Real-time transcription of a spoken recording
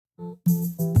From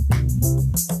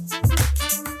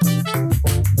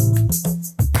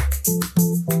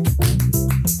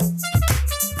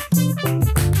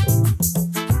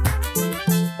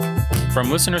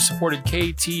listener-supported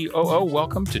KTOO,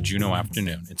 welcome to Juneau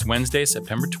Afternoon. It's Wednesday,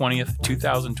 September 20th,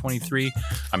 2023.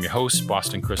 I'm your host,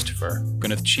 Boston Christopher.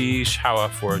 Gwyneth Cheesh Hawa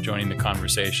for joining the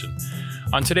conversation.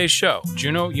 On today's show,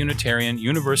 Juneau Unitarian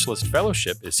Universalist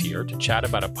Fellowship is here to chat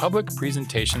about a public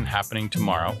presentation happening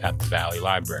tomorrow at the Valley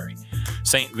Library.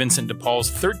 St. Vincent de Paul's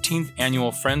 13th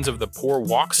annual Friends of the Poor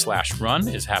Walk/Run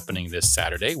is happening this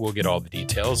Saturday. We'll get all the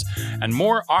details. And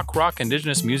more Ak Rock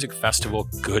Indigenous Music Festival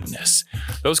goodness.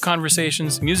 Those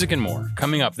conversations, music, and more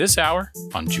coming up this hour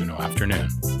on Juneau Afternoon.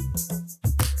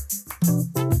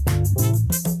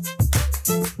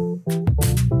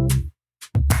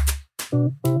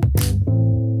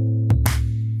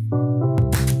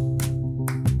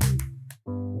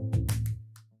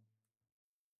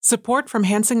 Support from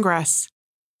Hanson Gress,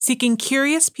 seeking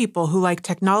curious people who like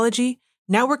technology,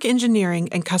 network engineering,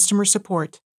 and customer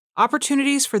support.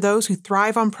 Opportunities for those who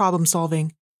thrive on problem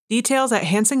solving. Details at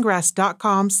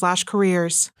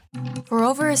hansongress.com/careers. For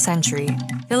over a century,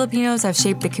 Filipinos have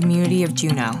shaped the community of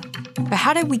Juneau. But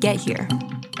how did we get here?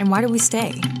 And why do we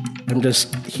stay? I'm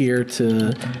just here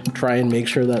to try and make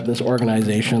sure that this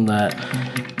organization, that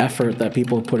effort that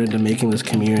people put into making this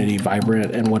community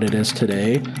vibrant and what it is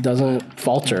today, doesn't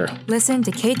falter. Listen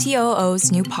to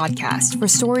KTOO's new podcast for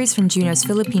stories from Juneau's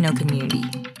Filipino community.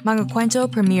 Mga Kwento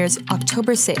premieres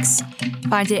October 6th.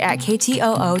 Find it at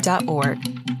ktoo.org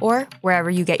or wherever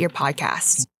you get your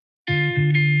podcasts.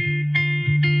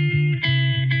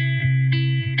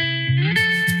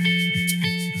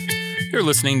 You're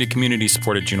listening to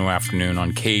community-supported Juneau Afternoon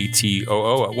on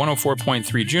KTOO at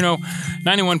 104.3 Juneau,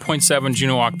 91.7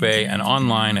 Juneau-Ak Bay, and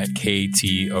online at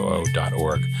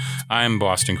ktoo.org. I'm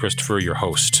Boston Christopher, your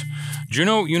host.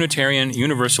 Juneau Unitarian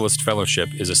Universalist Fellowship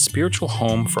is a spiritual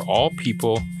home for all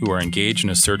people who are engaged in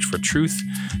a search for truth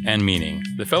and meaning.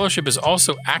 The fellowship is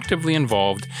also actively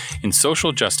involved in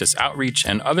social justice outreach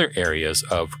and other areas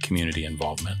of community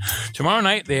involvement. Tomorrow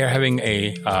night, they are having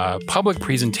a public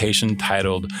presentation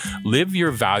titled Live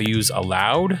Your Values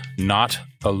Aloud, Not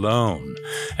Alone.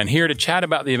 And here to chat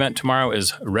about the event tomorrow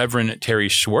is Reverend Terry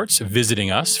Schwartz visiting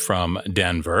us from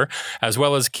Denver, as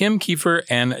well as Kim Kiefer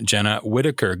and Jenna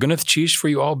Whitaker. Gwyneth Cheesh for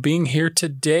you all being here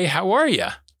today. How are you?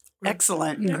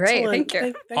 Excellent. Great. Thank you.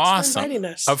 Thanks Awesome. for inviting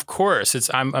us. Of course.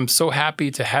 I'm so happy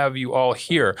to have you all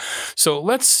here. So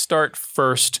let's start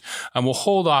first, and we'll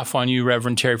hold off on you,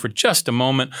 Reverend Terry, for just a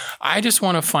moment. I just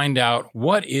want to find out,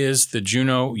 what is the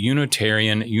Juneau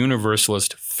Unitarian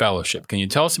Universalist Fellowship? Can you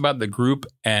tell us about the group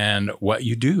and what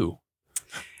you do?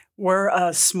 We're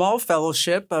a small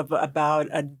fellowship of about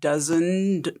a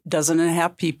dozen and a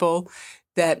half people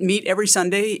that meet every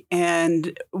Sunday,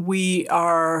 and we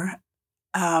are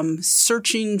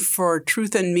searching for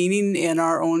truth and meaning in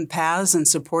our own paths and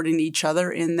supporting each other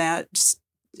in that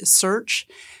search.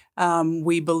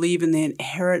 We believe in the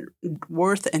inherent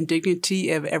worth and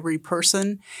dignity of every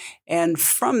person. And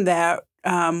from that,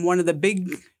 one of the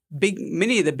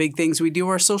many of the big things we do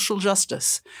are social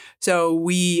justice. So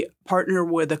we partner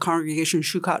with the congregation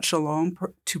Shukat Shalom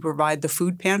to provide the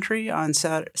food pantry on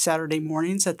Saturday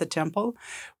mornings at the temple.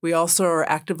 We also are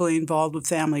actively involved with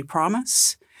Family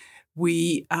Promise.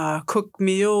 We cook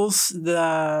meals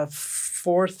the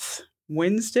fourth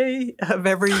Wednesday of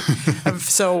every,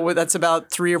 so that's about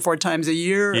 3 or 4 times a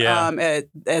year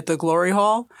at the Glory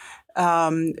Hall.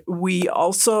 We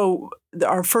also,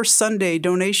 our first Sunday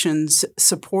donations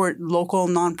support local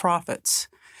nonprofits.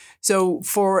 So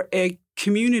for a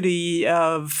community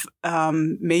of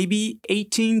maybe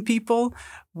 18 people,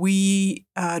 we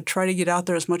try to get out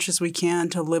there as much as we can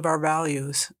to live our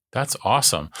values. That's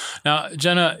awesome. Now,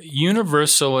 Jenna,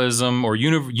 Universalism or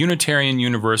Unitarian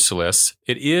Universalists,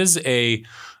 it is a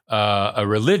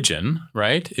religion,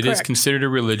 right? It is considered a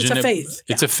religion. It's a faith.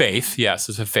 It's a faith. Yes,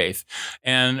 it's a faith.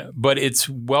 But it's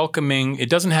welcoming. It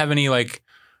doesn't have any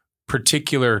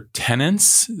particular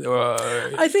tenets.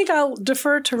 I think I'll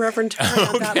defer to Reverend Terry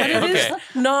on that. But it is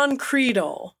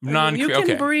non-creedal. You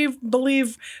can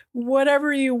believe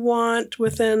whatever you want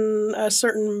within a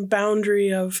certain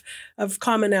boundary of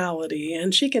commonality,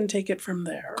 and she can take it from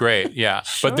there. Great, yeah.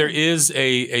 Sure. But there is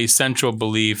a central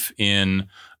belief in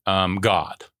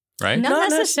God. Right? Not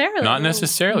necessarily. Not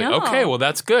necessarily. No. Okay, well,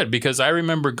 that's good, because I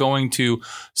remember going to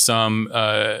some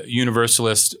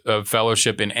Universalist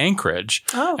fellowship in Anchorage,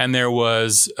 and there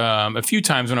was a few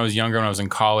times when I was younger, when I was in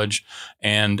college,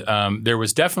 and there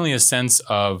was definitely a sense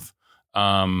of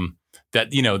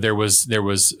that, there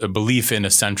was a belief in a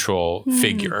central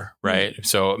figure, right?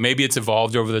 So maybe it's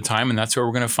evolved over the time, and that's what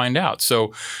we're going to find out.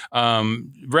 So,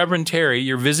 Reverend Terry,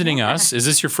 you're visiting us. Is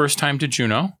this your first time to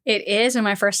Juneau? It is, and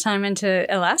my first time into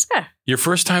Alaska. Your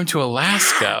first time to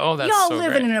Alaska. Oh, that's Y'all so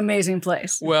live great. in an amazing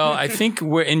place. Well, I think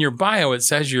in your bio, it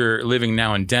says you're living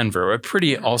now in Denver, a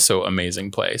pretty also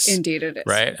amazing place. Indeed it is.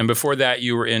 Right? And before that,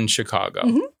 you were in Chicago.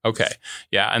 Mm-hmm. Okay.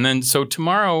 Yeah. And then so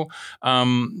tomorrow,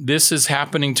 this is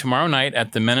happening tomorrow night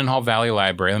at the Mendenhall Valley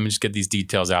Library. Let me just get these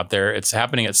details out there. It's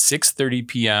happening at 6:30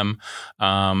 p.m.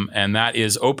 And that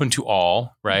is open to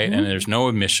all, right? Mm-hmm. And there's no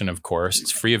admission, of course.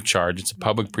 It's free of charge. It's a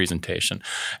public presentation.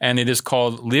 And it is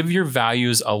called Live Your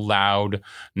Values Aloud,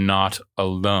 Not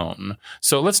Alone.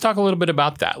 So let's talk a little bit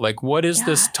about that. Like, what is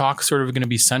this talk sort of going to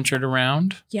be centered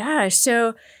around? Yeah.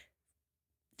 So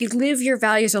the Live Your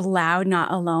Values Aloud,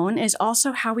 Not Alone is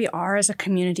also how we are as a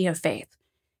community of faith.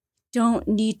 Don't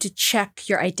need to check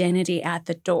your identity at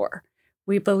the door.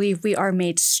 We believe we are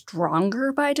made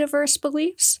stronger by diverse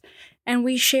beliefs, and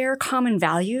we share common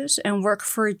values and work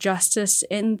for justice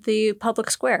in the public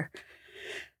square.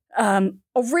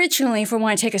 Originally, if we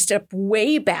want to take a step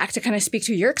way back to kind of speak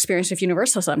to your experience of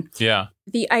universalism,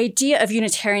 the idea of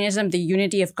Unitarianism, the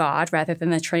unity of God rather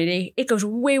than the Trinity, it goes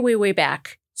way, way, way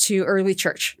back to early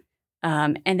church.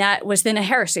 And that was then a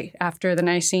heresy after the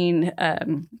Nicene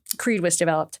Creed was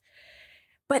developed.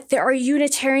 But there are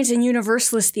Unitarians and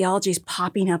Universalist theologies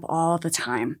popping up all the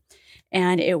time.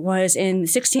 And it was in the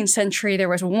 16th century, there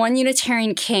was one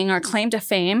Unitarian king, our claim to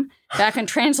fame, back in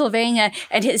Transylvania,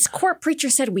 and his court preacher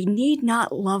said, we need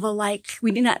not love alike,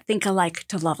 we need not think alike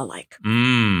to love alike.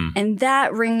 And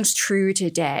that rings true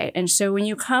today. And so when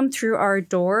you come through our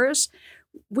doors,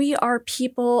 we are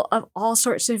people of all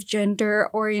sorts of gender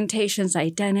orientations,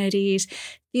 identities,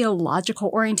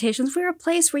 theological orientations. We're a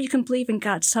place where you can believe in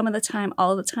God some of the time,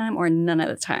 all the time, or none of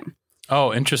the time.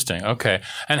 Oh, interesting. Okay.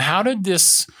 And how did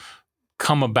this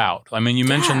come about? I mean, you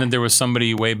mentioned that there was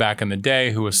somebody way back in the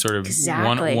day who was sort of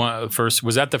one first.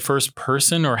 Was that the first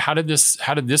person, or how did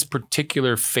this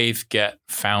particular faith get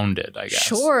founded, I guess?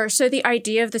 Sure. So the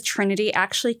idea of the Trinity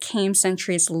actually came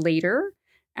centuries later,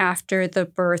 after the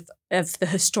birth of the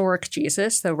historic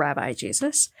Jesus, the Rabbi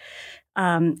Jesus.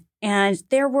 And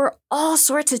there were all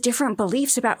sorts of different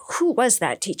beliefs about who was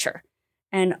that teacher.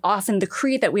 And often the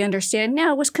creed that we understand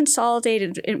now was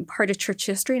consolidated in part of church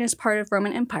history and as part of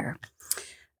Roman Empire.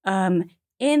 In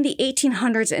the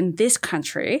 1800s in this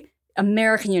country,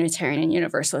 American Unitarian and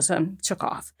Universalism took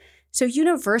off. So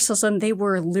Universalism, they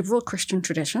were liberal Christian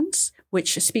traditions,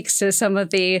 which speaks to some of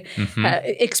the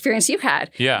experience you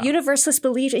had. Yeah. Universalists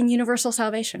believed in universal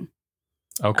salvation.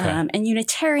 Okay. And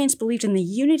Unitarians believed in the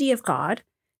unity of God,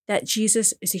 that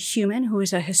Jesus is a human who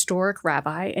is a historic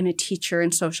rabbi and a teacher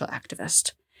and social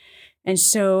activist. And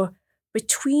so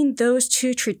between those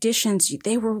two traditions,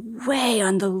 they were way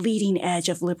on the leading edge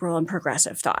of liberal and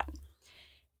progressive thought.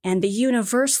 And the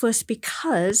Universalists,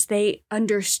 because they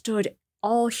understood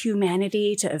all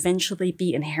humanity to eventually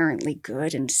be inherently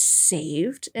good and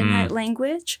saved in that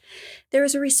language, there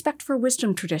was a respect for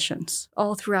wisdom traditions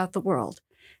all throughout the world.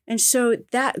 And so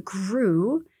that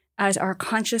grew as our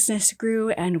consciousness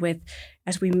grew, and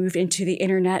as we moved into the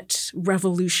internet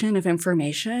revolution of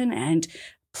information and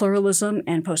pluralism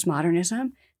and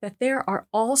postmodernism, that there are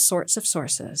all sorts of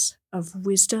sources of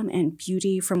wisdom and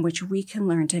beauty from which we can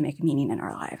learn to make meaning in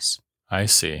our lives. I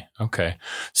see. Okay.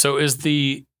 So is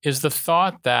the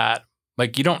thought that,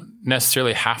 like, you don't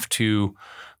necessarily have to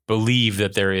believe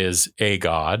that there is a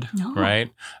God, right?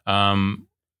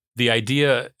 The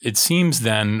idea, it seems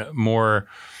then more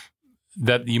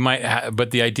that you might have,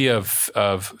 but the idea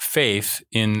of faith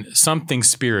in something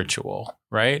spiritual,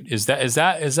 right? Is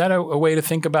that a way to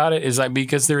think about it? Is that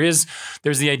because there's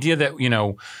the idea that,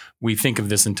 we think of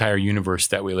this entire universe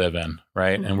that we live in,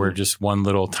 right? And we're just one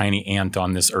little tiny ant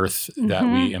on this earth that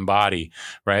we embody,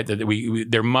 right? That we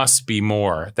there must be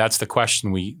more. That's the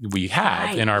question we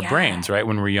have in our brains, right?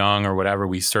 When we're young or whatever,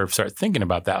 we sort of start thinking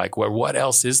about that, like, what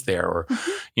else is there? Or,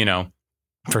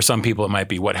 for some people, it might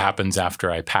be what happens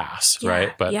after I pass,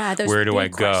 right? But where do I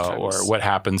go? Or what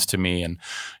happens to me? And,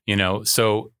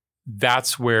 so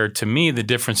that's where, to me, the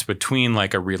difference between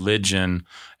like a religion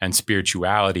and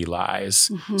spirituality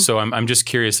lies. So I'm just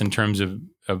curious in terms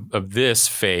of this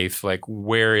faith, like,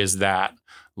 where is that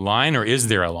line, or is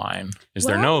there a line? Is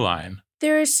there no line?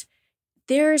 There's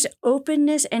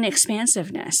openness and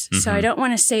expansiveness. So I don't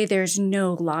want to say there's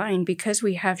no line, because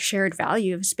we have shared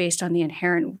values based on the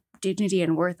inherent dignity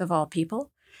and worth of all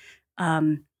people.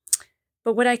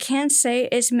 But what I can say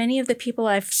is many of the people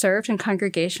I've served in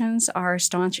congregations are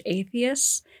staunch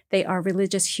atheists. They are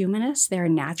religious humanists. They are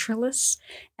naturalists.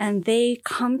 And they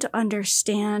come to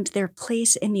understand their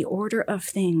place in the order of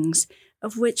things,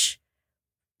 of which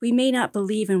we may not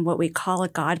believe in what we call a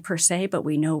God per se, but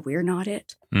we know we're not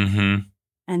it. Mm-hmm.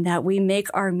 And that we make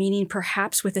our meaning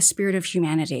perhaps with the spirit of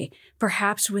humanity,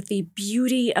 perhaps with the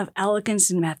beauty of elegance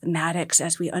in mathematics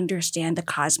as we understand the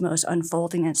cosmos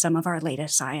unfolding in some of our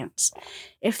latest science.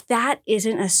 If that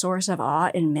isn't a source of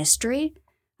awe and mystery,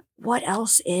 what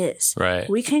else is? Right.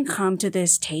 We can come to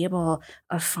this table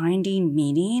of finding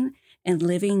meaning and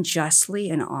living justly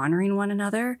and honoring one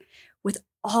another with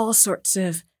all sorts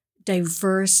of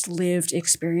diverse lived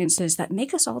experiences that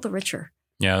make us all the richer.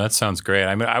 Yeah, that sounds great.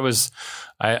 I mean,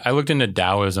 I looked into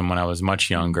Taoism when I was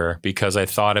much younger because I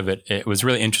thought of it. It was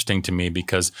really interesting to me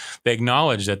because they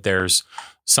acknowledge that there's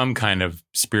some kind of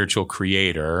spiritual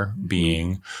creator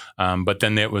being, but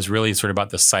then it was really sort of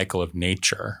about the cycle of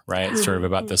nature, right? Sort of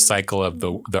about the cycle of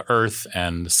the earth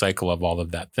and the cycle of all of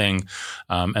that thing.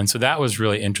 And so that was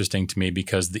really interesting to me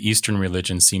because the Eastern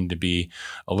religions seemed to be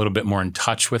a little bit more in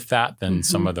touch with that than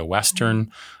some of the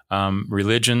Western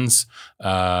religions,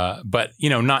 but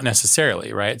not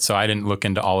necessarily, right? So I didn't look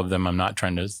into all of them. I'm not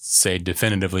trying to say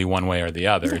definitively one way or the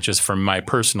other. It's just from my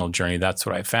personal journey, that's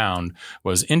what I found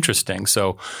was interesting.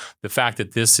 So the fact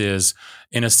that this is,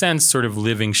 in a sense, sort of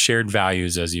living shared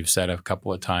values, as you've said a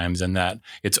couple of times, and that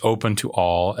it's open to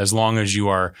all as long as you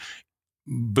are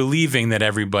believing that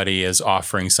everybody is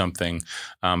offering something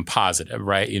positive,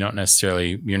 right?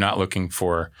 You're not looking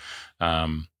for,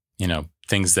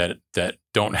 things that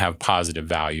don't have positive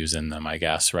values in them, I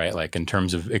guess, right? Like in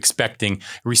terms of expecting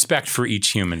respect for each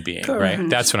human being, Correct. Right?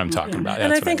 That's what I'm talking about.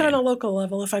 And I think on a local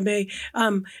level, if I may,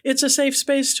 it's a safe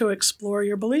space to explore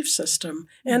your belief system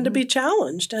and to be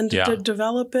challenged and to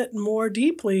develop it more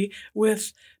deeply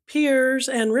with peers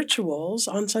and rituals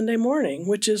on Sunday morning,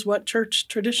 which is what church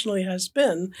traditionally has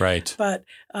been. Right. But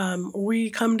we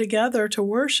come together to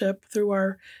worship through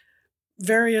our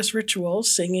various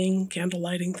rituals, singing, candle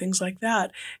lighting, things like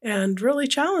that, and really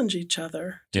challenge each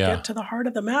other to get to the heart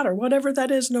of the matter, whatever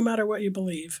that is, no matter what you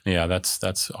believe. Yeah,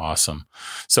 that's awesome.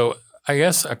 So I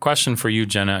guess a question for you,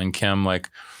 Jenna and Kim,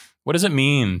 like, what does it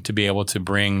mean to be able to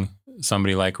bring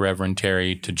somebody like Reverend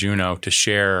Terry to Juneau to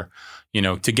share,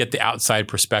 to get the outside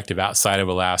perspective outside of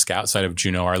Alaska, outside of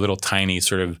Juneau, our little tiny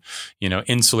sort of,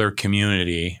 insular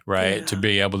community, right? Yeah. To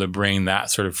be able to bring that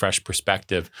sort of fresh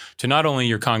perspective to not only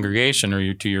your congregation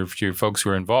or to your folks who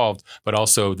are involved, but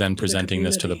also then presenting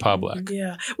this to the public.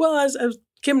 Yeah. Well, as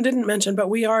Kim didn't mention, but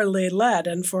we are lay-led,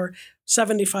 and for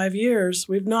 75 years,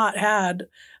 we've not had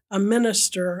a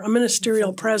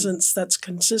ministerial presence that's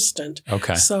consistent.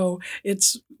 Okay. So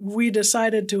we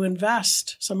decided to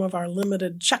invest some of our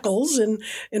limited shekels in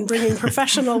bringing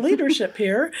professional leadership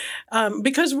here,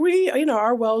 because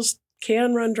our wells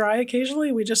can run dry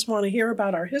occasionally. We just want to hear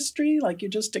about our history, like you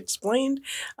just explained,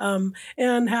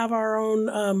 and have our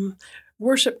own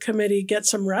worship committee get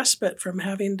some respite from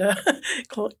having to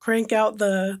crank out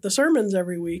the sermons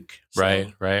every week. So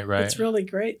right. It's really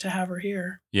great to have her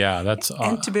here. Yeah, that's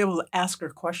and to be able to ask her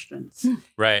questions,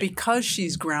 right? Because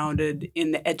she's grounded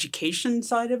in the education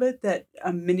side of it that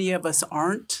many of us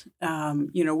aren't.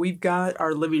 We've got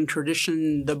our living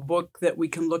tradition, the book that we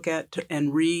can look at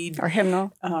and read. Our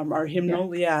hymnal.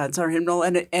 It's our hymnal,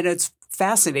 and it's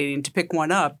fascinating to pick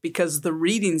one up because the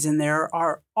readings in there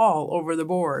are all over the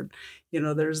board.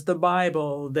 There's the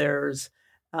Bible, there's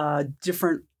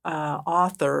different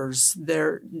authors,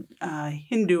 there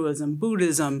Hinduism,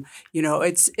 Buddhism.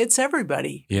 It's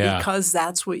everybody. Yeah. Because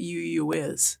that's what UU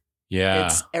is. Yeah,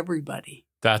 it's everybody.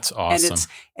 That's awesome.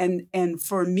 And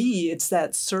for me, it's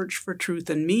that search for truth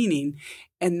and meaning,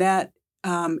 and that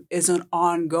is an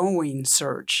ongoing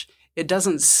search. It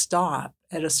doesn't stop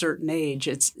at a certain age.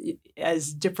 It's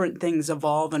as different things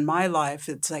evolve in my life.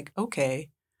 It's like, okay,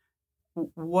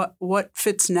 what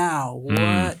fits now?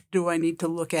 What do I need to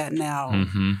look at now?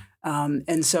 Mm-hmm.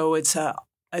 And so it's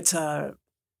a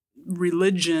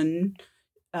religion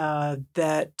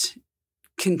that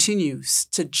continues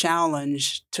to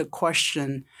challenge, to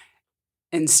question,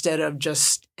 instead of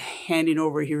just handing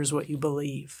over, here's what you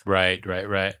believe. Right.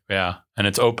 Yeah. And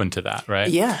it's open to that, right?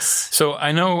 Yes. So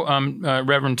I know,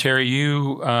 Reverend Terry,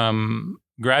 you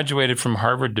graduated from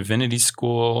Harvard Divinity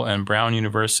School and Brown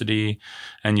University,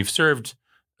 and you've served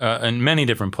in many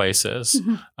different places.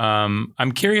 Mm-hmm.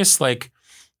 I'm curious,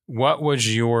 what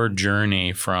was your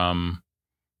journey from,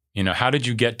 how did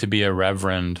you get to be a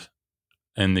reverend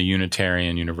in the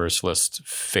Unitarian Universalist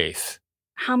faith?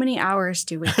 how many hours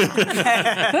do we have? We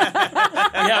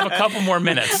have a couple more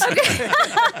minutes.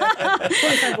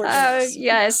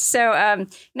 Yes. So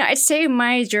I'd say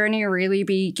my journey really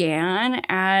began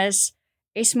as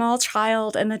a small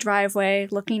child in the driveway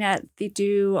looking at the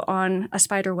dew on a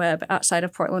spider web outside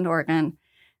of Portland, Oregon,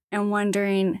 and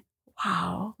wondering,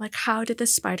 wow, like how did the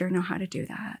spider know how to do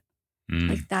that?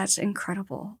 Like that's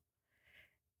incredible.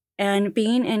 And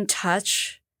being in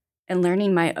touch and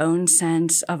learning my own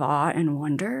sense of awe and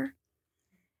wonder.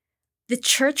 The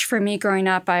church for me growing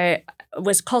up, I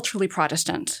was culturally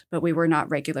Protestant, but we were not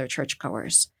regular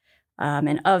churchgoers.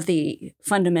 And of the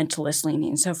fundamentalist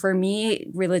leaning. So for me,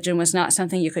 religion was not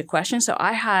something you could question. So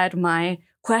I had my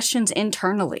questions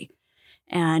internally.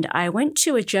 And I went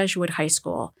to a Jesuit high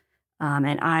school,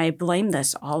 and I blame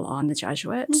this all on the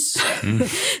Jesuits.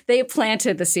 They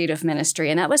planted the seed of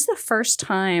ministry. And that was the first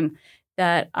time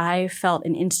that I felt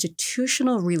an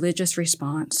institutional religious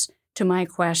response to my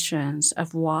questions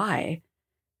of why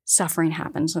suffering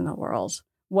happens in the world.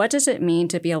 What does it mean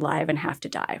to be alive and have to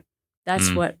die?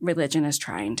 That's what religion is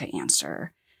trying to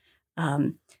answer.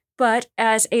 But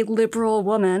as a liberal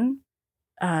woman,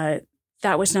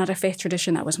 that was not a faith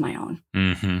tradition, that was my own.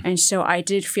 And so I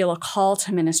did feel a call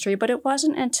to ministry, but it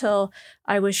wasn't until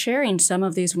I was sharing some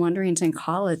of these wonderings in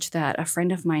college that a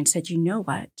friend of mine said, you know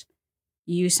what?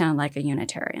 You sound like a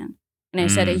Unitarian. And I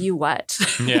said, you what?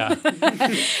 Yeah.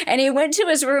 And he went to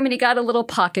his room and he got a little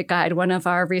pocket guide, one of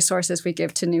our resources we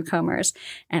give to newcomers.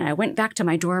 And I went back to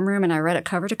my dorm room and I read it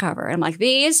cover to cover. I'm like,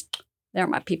 they're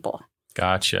my people.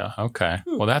 Gotcha. Okay.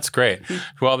 Well, that's great.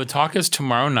 Well, the talk is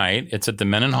tomorrow night. It's at the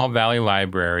Mendenhall Valley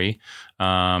Library,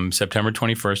 September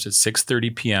 21st at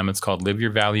 6:30 p.m. It's called Live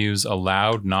Your Values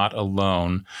Aloud, Not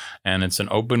Alone. And it's an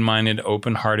open-minded,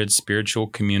 open-hearted spiritual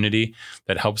community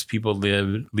that helps people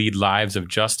lead lives of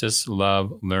justice,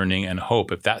 love, learning, and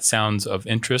hope. If that sounds of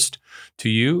interest to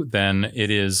you, then it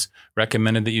is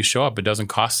recommended that you show up. It doesn't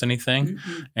cost anything,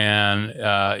 and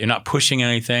you're not pushing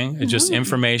anything. It's just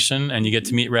information, and you get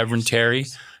to meet Reverend Terry,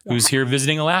 who's here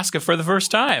visiting Alaska for the first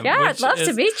time. Yeah, I'd love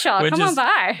to meet y'all. Come on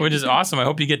by. Which is awesome. I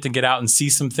hope you get to get out and see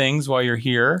some things while you're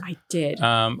here. I did.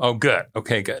 Oh, good.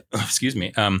 Okay, good. Excuse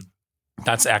me.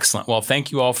 That's excellent. Well,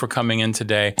 thank you all for coming in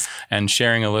today and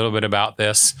sharing a little bit about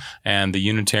this and the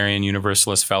Unitarian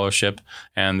Universalist Fellowship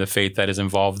and the faith that is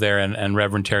involved there. And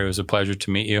Reverend Terry, it was a pleasure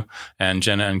to meet you. And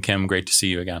Jenna and Kim, great to see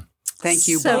you again. Thank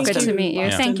you. So Boston. good to meet you.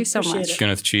 Yeah. Thank you so much.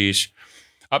 Gwyneth Cheesh.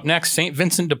 Up next, St.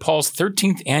 Vincent de Paul's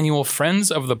 13th annual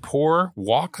Friends of the Poor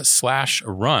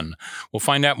Walk/Run. We'll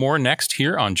find out more next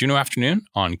here on Juneau Afternoon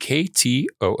on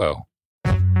KTOO.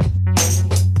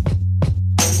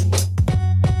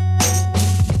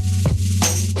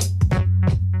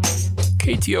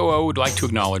 KTOO would like to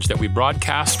acknowledge that we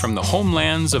broadcast from the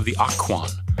homelands of the Akwon.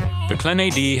 The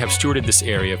Clenedi have stewarded this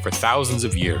area for thousands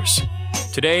of years.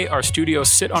 Today, our studios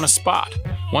sit on a spot,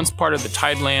 once part of the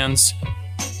Tidelands,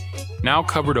 now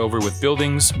covered over with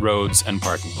buildings, roads, and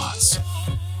parking lots.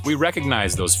 We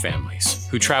recognize those families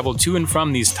who traveled to and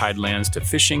from these Tidelands to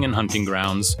fishing and hunting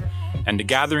grounds and to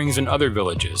gatherings in other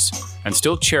villages, and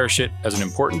still cherish it as an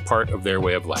important part of their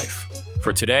way of life,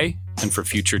 for today and for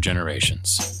future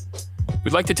generations.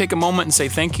 We'd like to take a moment and say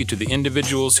thank you to the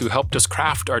individuals who helped us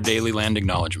craft our daily land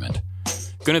acknowledgement.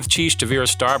 Gwyneth Cheesh to Vera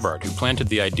Starbard, who planted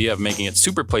the idea of making it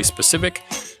super place specific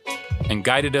and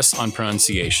guided us on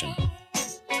pronunciation.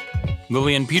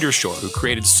 Lillian Petershore, who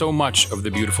created so much of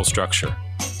the beautiful structure.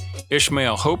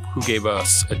 Ishmael Hope, who gave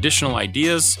us additional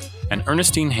ideas, and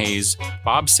Ernestine Hayes,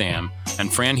 Bob Sam,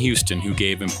 and Fran Houston, who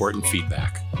gave important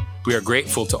feedback. We are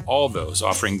grateful to all those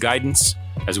offering guidance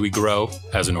as we grow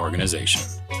as an organization.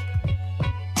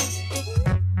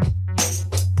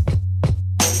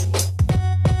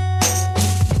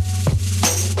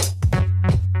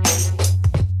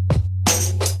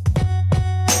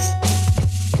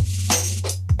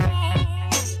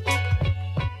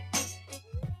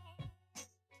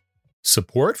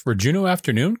 Support for Juneau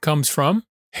Afternoon comes from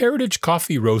Heritage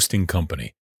Coffee Roasting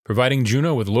Company, providing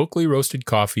Juneau with locally roasted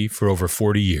coffee for over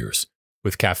 40 years,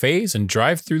 with cafes and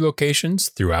drive-through locations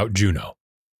throughout Juneau.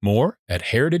 More at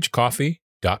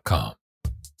heritagecoffee.com.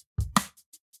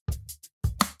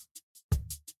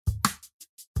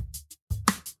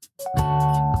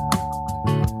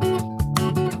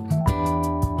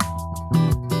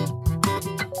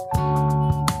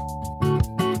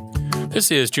 This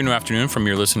is Juneau Afternoon from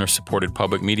your listener-supported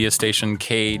public media station,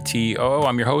 KTOO.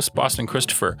 I'm your host, Boston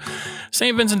Christopher.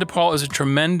 St. Vincent de Paul is a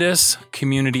tremendous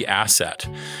community asset.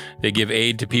 They give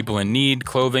aid to people in need,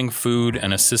 clothing, food,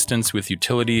 and assistance with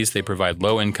utilities. They provide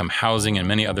low-income housing and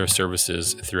many other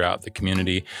services throughout the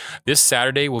community. This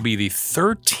Saturday will be the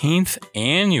 13th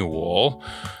annual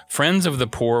Friends of the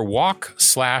Poor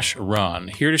Walk/Run.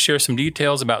 Here to share some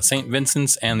details about St.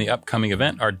 Vincent's and the upcoming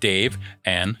event are Dave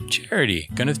and Charity.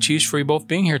 Gonna cheese for you both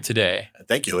being here today.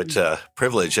 Thank you. It's a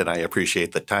privilege, and I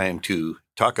appreciate the time to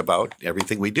talk about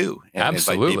everything we do and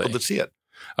invite people to see it.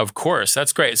 Of course.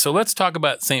 That's great. So let's talk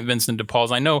about St. Vincent de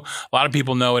Paul's. I know a lot of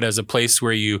people know it as a place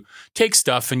where you take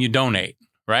stuff and you donate,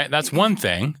 right? That's one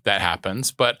thing that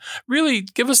happens. But really,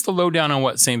 give us the lowdown on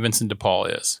what St. Vincent de Paul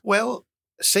is. Well,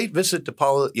 St. Vincent de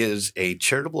Paul is a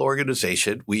charitable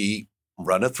organization. We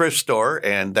run a thrift store,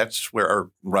 and that's where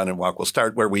our run and walk will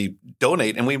start, where we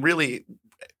donate. And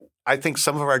I think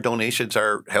some of our donations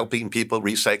are helping people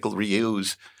recycle,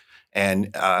 reuse,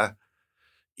 and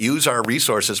use our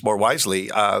resources more wisely.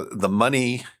 The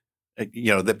money,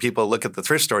 that people look at the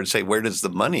thrift store and say, where does the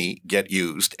money get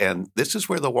used? And this is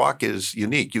where the walk is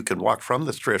unique. You can walk from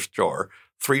the thrift store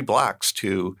 3 blocks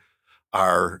to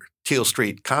our Teal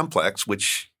Street complex,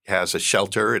 which has a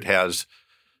shelter. It has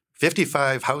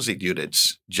 55 housing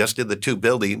units just in the 2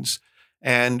 buildings.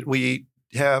 And we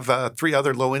have 3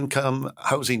 other low-income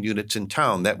housing units in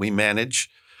town that we manage.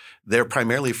 They're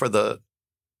primarily for the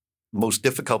most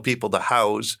difficult people to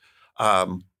house.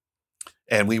 And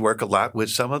we work a lot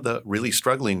with some of the really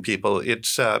struggling people.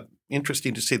 It's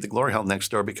interesting to see the Glory Hall next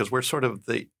door because we're sort of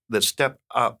the step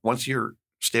up. Once you're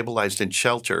stabilized in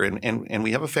shelter, and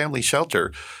we have a family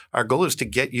shelter, our goal is to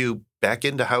get you back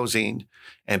into housing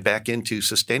and back into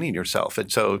sustaining yourself.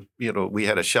 And so, we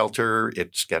had a shelter.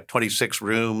 It's got 26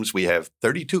 rooms. We have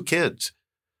 32 kids,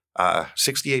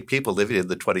 68 people living in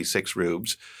the 26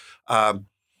 rooms.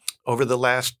 Over the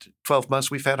last 12 months,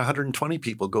 we've had 120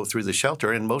 people go through the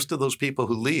shelter, and most of those people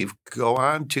who leave go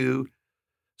on to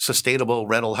sustainable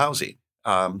rental housing.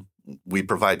 We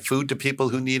provide food to people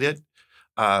who need it.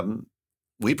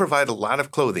 We provide a lot of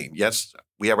clothing. Yes,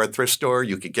 we have our thrift store.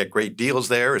 You can get great deals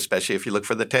there, especially if you look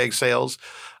for the tag sales.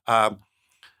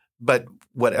 But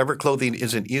whatever clothing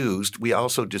isn't used, we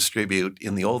also distribute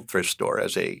in the old thrift store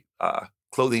as a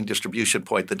clothing distribution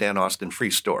point, the Dan Austin Free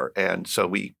Store. And so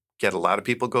we get a lot of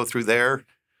people go through there.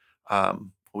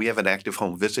 We have an active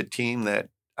home visit team that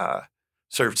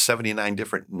served 79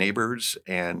 different neighbors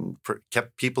and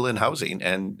kept people in housing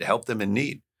and helped them in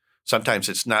need. Sometimes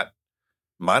it's not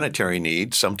monetary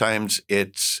need. Sometimes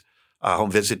it's a home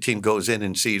visit team goes in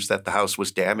and sees that the house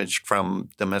was damaged from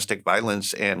domestic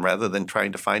violence, and rather than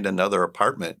trying to find another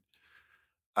apartment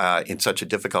in such a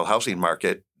difficult housing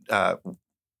market,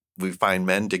 we find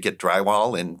men to get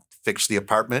drywall and fix the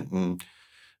apartment, and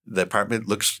the apartment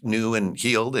looks new and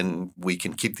healed, and we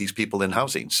can keep these people in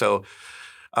housing. So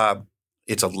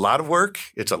it's a lot of work.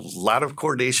 It's a lot of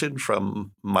coordination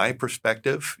from my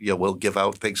perspective. We'll give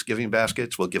out Thanksgiving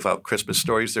baskets. We'll give out Christmas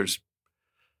stories.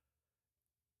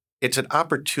 It's an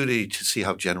opportunity to see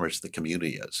how generous the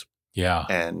community is. Yeah.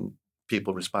 And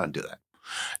people respond to that.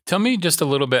 Tell me just a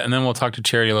little bit, and then we'll talk to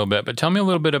Charity a little bit, but tell me a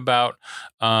little bit about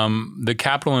the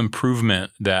capital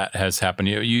improvement that has happened.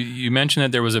 You mentioned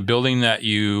that there was a building that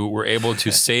you were able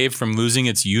to save from losing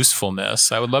its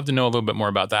usefulness. I would love to know a little bit more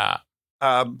about that.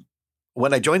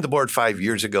 When I joined the board 5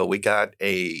 years ago, we got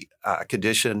a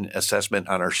condition assessment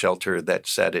on our shelter that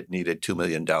said it needed $2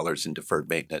 million in deferred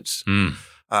maintenance.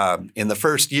 In the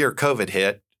first year COVID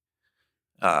hit,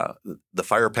 the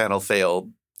fire panel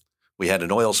failed. We had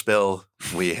an oil spill.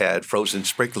 We had frozen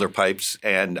sprinkler pipes,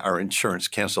 and our insurance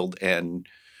canceled, and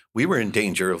we were in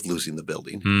danger of losing the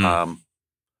building.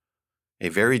 A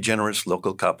very generous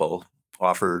local couple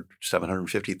offered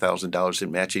 $750,000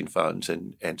 in matching funds,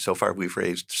 and so far we've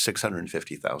raised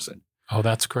 $650,000. Oh,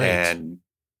 that's great! And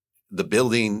the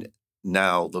building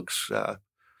now looks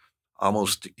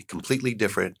almost completely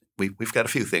different. We've got a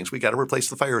few things. We got to replace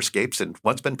the fire escapes, and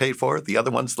one's been paid for. The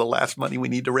other one's the last money we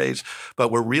need to raise.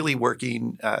 But we're really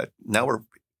working now.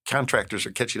 Contractors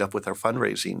are catching up with our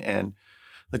fundraising, and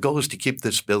the goal is to keep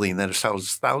this building that has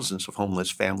housed thousands of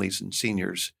homeless families and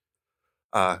seniors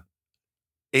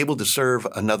able to serve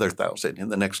another 1,000 in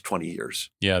the next 20 years.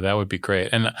 Yeah, that would be great.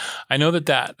 And I know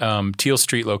that Teal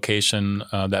Street location,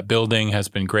 that building has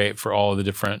been great for all of the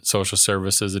different social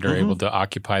services that are able to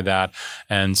occupy that.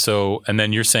 And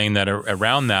then you're saying that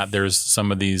around that, there's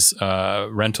some of these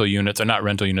rental units, or not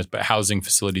rental units, but housing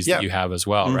facilities that you have as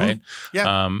well, right?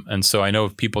 Yeah. And so I know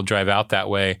if people drive out that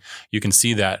way, you can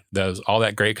see that all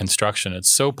that great construction. It's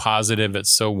so positive. It's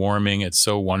so warming. It's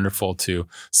so wonderful to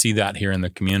see that here in the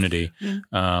community.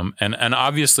 And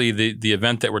obviously the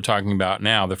event that we're talking about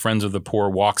now, the Friends of the Poor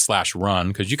Walk/Run,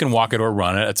 because you can walk it or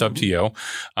run it. It's up to you.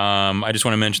 I just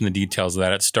want to mention the details of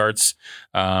that. It starts,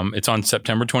 it's on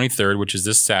September 23rd, which is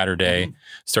this Saturday.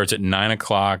 Starts at 9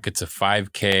 o'clock. It's a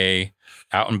 5K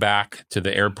out and back to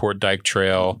the Airport Dyke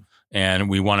Trail. And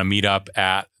we want to meet up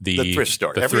at the thrift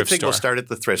store. Everything will start at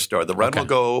the thrift store. The run will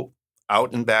go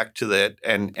out and back to that.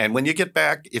 And when you get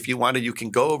back, if you want to, you can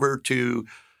go over to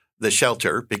the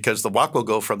shelter, because the walk will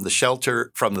go from the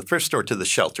thrift store to the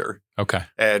shelter. Okay.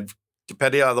 And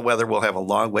depending on the weather, we'll have a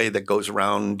long way that goes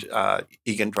around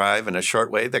Egan Drive and a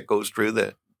short way that goes through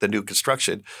the new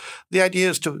construction. The idea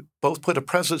is to both put a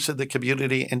presence in the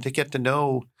community and to get to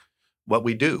know what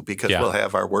we do, because we'll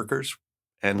have our workers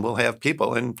and we'll have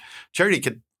people. And Charity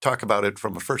could talk about it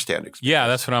from a firsthand experience. Yeah,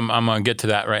 that's what I'm going to get to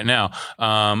that right now.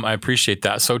 I appreciate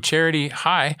that. So Charity,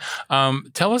 hi.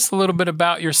 Tell us a little bit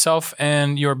about yourself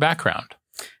and your background.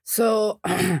 So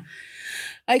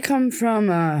I come from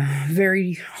a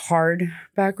very hard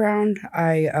background.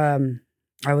 I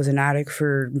was an addict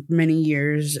for many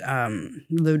years,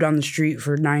 lived on the street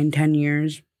for 9-10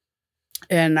 years,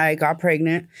 and I got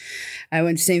pregnant. I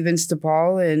went to St. Vincent de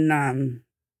Paul, and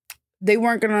they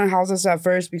weren't going to house us at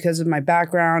first because of my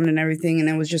background and everything, and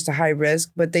it was just a high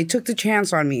risk. But they took the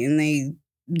chance on me, and they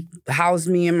housed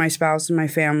me and my spouse and my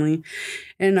family.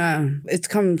 And it's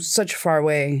come such a far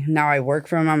way. Now I work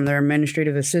for them. I'm their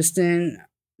administrative assistant.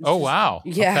 Oh, wow.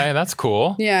 Yeah. Okay, that's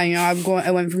cool. Yeah,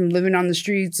 I went from living on the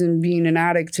streets and being an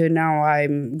addict to now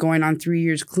I'm going on 3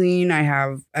 years clean.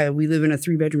 We live in a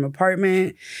 3-bedroom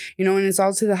apartment, and it's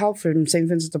all to the help from St.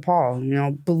 Vincent de Paul,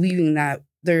 believing that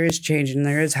there is change and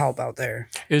there is help out there.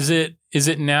 Is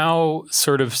it now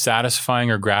sort of satisfying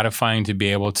or gratifying to be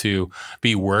able to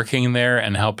be working there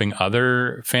and helping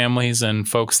other families and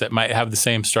folks that might have the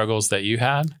same struggles that you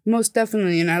had? Most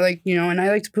definitely. And I like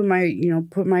to put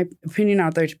my opinion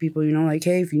out there to people, like,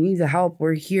 hey, if you need the help,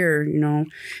 we're here.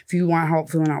 If you want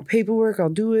help filling out paperwork, I'll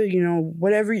do it.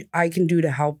 Whatever I can do to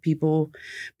help people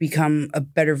become a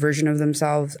better version of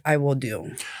themselves, I will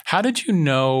do. How did you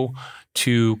know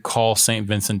to call St.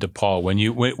 Vincent de Paul?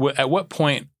 At what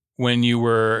point, when you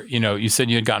were, you said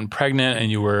you had gotten pregnant and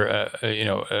you were,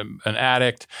 an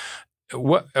addict,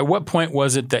 at what point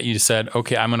was it that you said,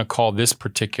 okay, I'm going to call this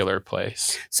particular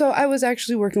place? So I was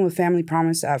actually working with Family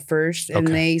Promise at first, and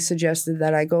they suggested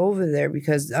that I go over there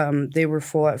because they were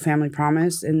full at Family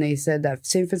Promise, and they said that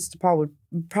St. Vincent de Paul would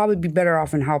probably be better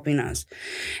off in helping us.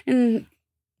 And,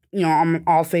 I'm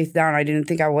all faith down. I didn't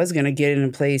think I was going to get in a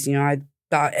place. I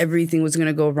thought everything was going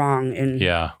to go wrong. And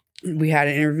we had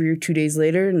an interview 2 days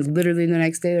later, and literally the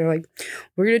next day they're like,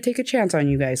 we're going to take a chance on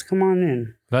you guys. Come on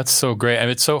in. That's so great. I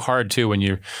mean, it's so hard too when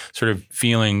you're sort of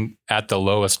feeling at the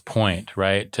lowest point,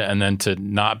 right? And then to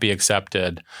not be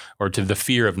accepted, or to the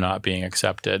fear of not being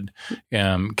accepted,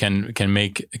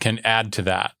 can add to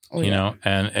that.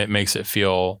 And it makes it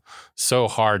feel so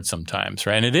hard sometimes,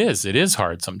 right? And it is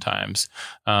hard sometimes.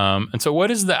 And so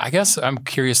I guess I'm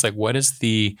curious, like, what is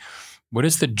the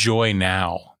joy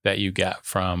now that you get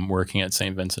from working at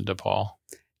St. Vincent de Paul?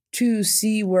 To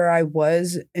see where I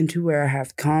was and to where I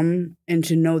have come, and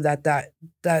to know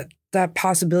that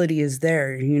possibility is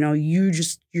there. You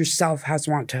just yourself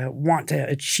want to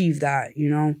achieve that.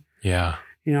 Yeah.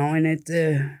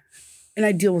 And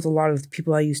I deal with a lot of the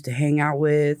people I used to hang out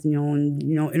with, and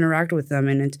interact with them,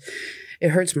 and it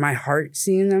hurts my heart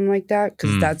seeing them like that,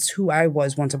 because that's who I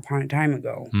was once upon a time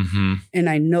ago. Mm-hmm. And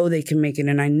I know they can make it,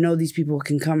 and I know these people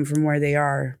can come from where they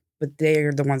are, but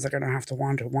they're the ones that are going to have to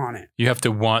want it. You have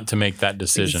to want to make that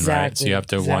decision, right? So you have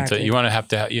to want to. You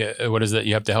what is it?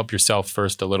 You have to help yourself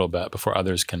first a little bit before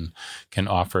others can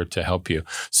offer to help you.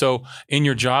 So in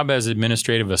your job as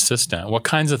administrative assistant, what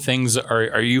kinds of things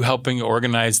are you helping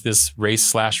organize this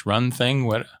race/run thing?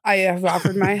 What I have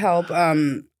offered my help.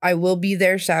 I will be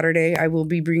there Saturday. I will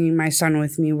be bringing my son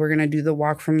with me. We're going to do the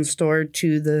walk from the store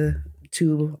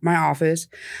to my office.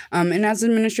 And as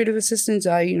administrative assistants,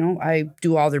 I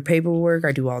do all their paperwork.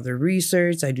 I do all their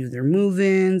research. I do their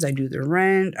move-ins. I do their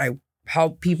rent. I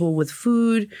help people with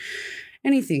food,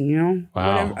 anything,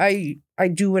 Wow. Whatever. I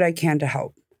do what I can to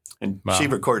help. And she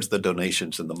records the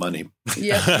donations and the money.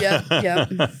 Yep.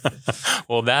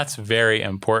 Well, that's very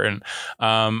important.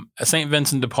 St.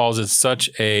 Vincent de Paul's is such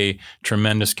a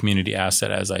tremendous community asset,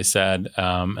 as I said.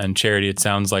 And Charity, it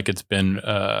sounds like it's been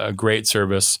a great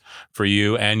service for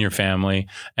you and your family.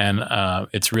 And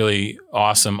it's really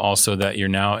awesome also that you're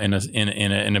now in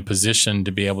a position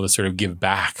to be able to sort of give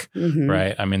back,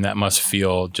 right? I mean, that must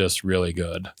feel just really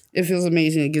good. It feels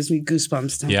amazing. It gives me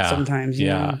goosebumps sometimes.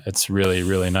 Yeah, it's really,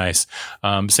 really nice.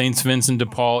 St. Vincent de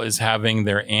Paul is having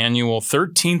their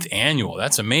 13th annual.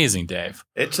 That's amazing, Dave.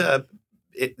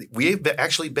 We've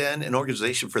actually been an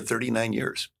organization for 39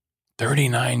 years.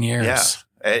 39 years. Yeah.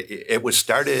 It was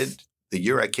started the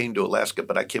year I came to Alaska,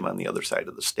 but I came on the other side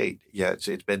of the state. Yeah, it's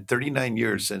been 39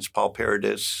 years since Paul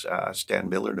Paradis, Stan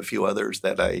Miller, and a few others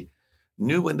that I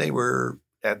knew when they were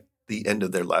at the end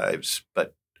of their lives,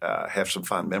 but have some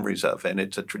fond memories of. And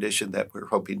it's a tradition that we're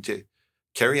hoping to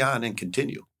carry on and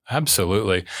continue.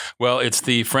 Absolutely. Well, it's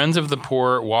the Friends of the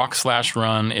Poor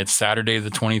Walk/Run. It's Saturday the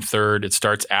 23rd. It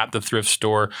starts at the thrift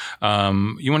store.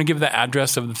 You want to give the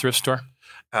address of the thrift store?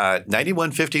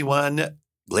 9151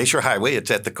 Glacier Highway.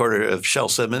 It's at the corner of Shell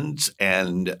Simmons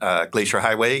and Glacier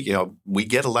Highway. You know, we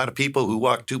get a lot of people who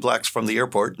walk 2 blocks from the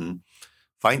airport and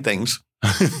find things.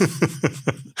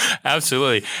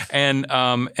 Absolutely. And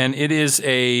it's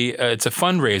a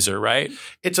fundraiser, right?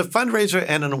 It's a fundraiser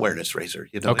and an awareness raiser.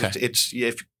 You know, okay. It's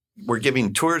if we're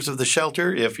giving tours of the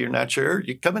shelter. If you're not sure,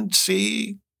 you come and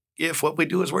see if what we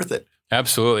do is worth it.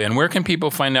 Absolutely. And where can people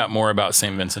find out more about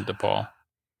St. Vincent de Paul?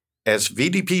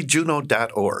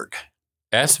 svdpjuneau.org.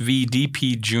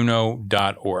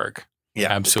 svdpjuneau.org. Yeah.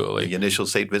 Absolutely. The initial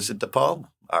St. Vincent de Paul,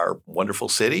 our wonderful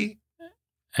city.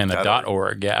 And a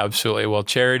 .org. Yeah, absolutely. Well,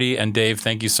 Charity and Dave,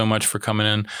 thank you so much for coming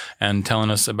in and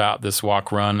telling us about this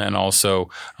walk run and also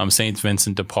St.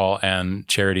 Vincent de Paul and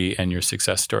Charity and your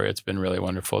success story. It's been really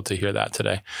wonderful to hear that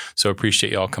today. So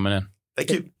appreciate you all coming in.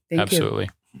 Thank you. Absolutely.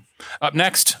 Up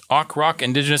next, Auk Rock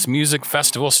Indigenous Music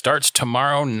Festival starts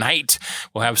tomorrow night.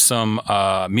 We'll have some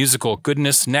musical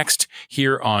goodness next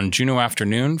here on Juneau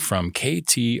Afternoon from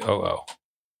KTOO.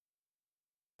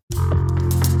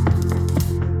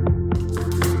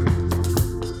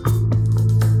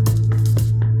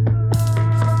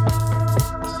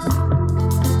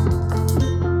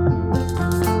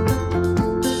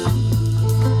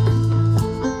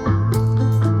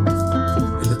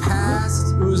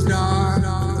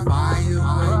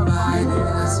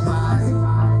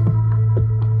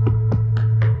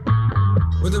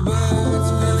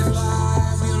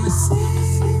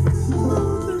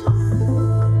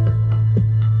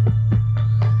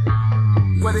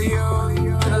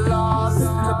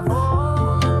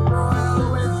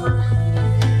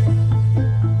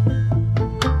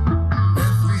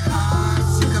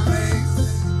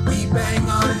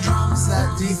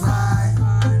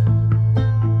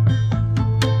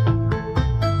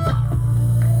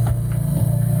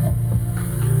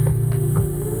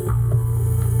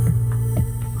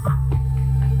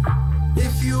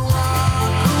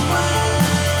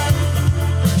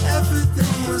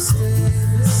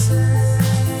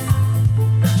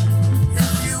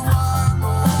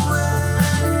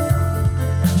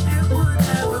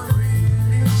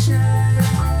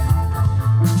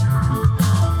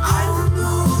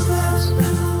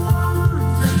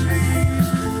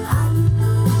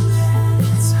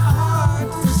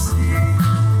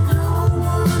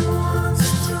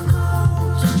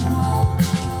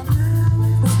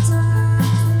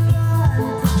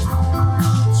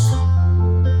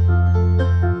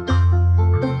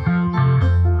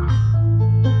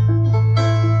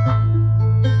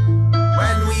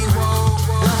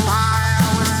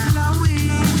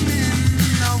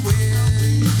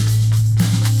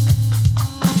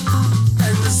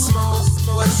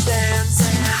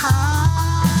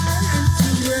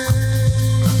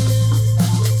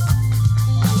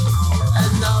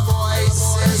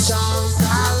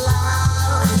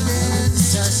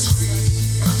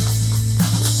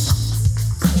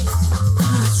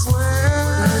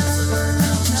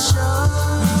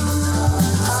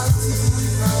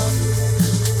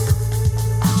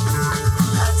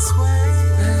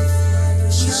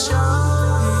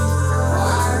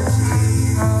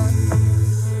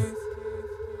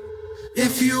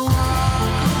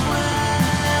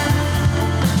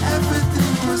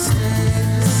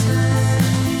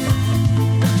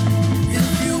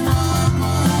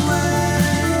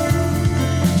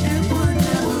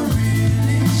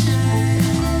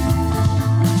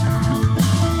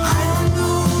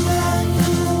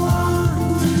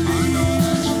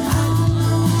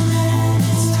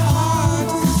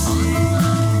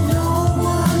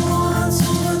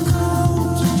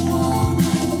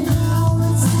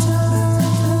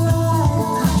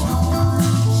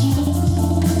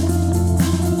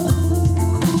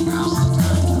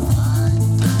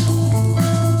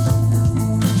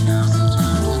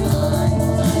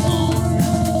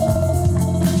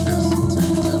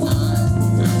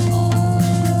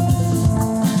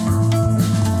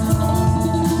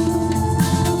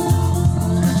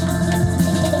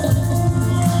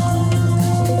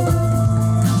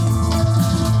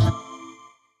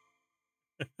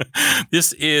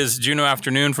 This is Juneau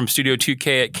Afternoon from Studio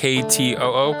 2K at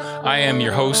KTOO. I am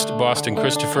your host, Boston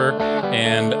Christopher,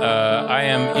 and I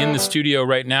am in the studio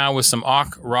right now with some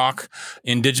Awk Rock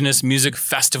Indigenous Music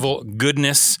Festival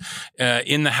goodness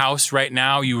in the house right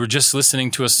now. You were just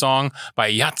listening to a song by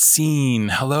Yatseen.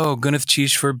 Hello, Gunneth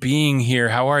Chish for being here.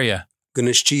 How are you?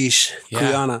 Gunneth Chish,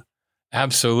 Kuyana.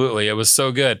 Absolutely. It was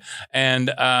so good. And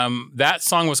that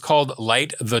song was called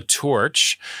Light the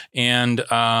Torch. And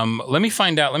let me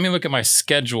find out. Let me look at my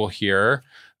schedule here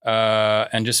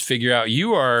and just figure out.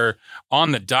 You are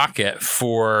on the docket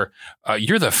for,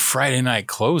 you're the Friday night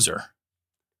closer.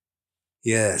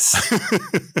 Yes.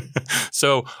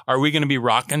 So are we going to be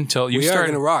rocking till you start? We are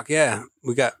going to rock, yeah.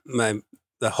 We got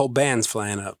the whole band's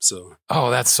flying up. So.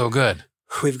 Oh, that's so good.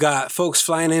 We've got folks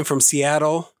flying in from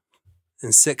Seattle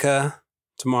and Sitka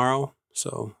tomorrow.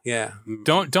 So yeah.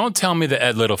 Don't tell me that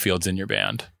Ed Littlefield's in your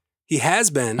band. He has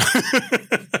been.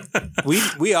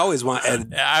 we always want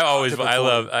Ed. I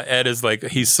love Ed. Is like,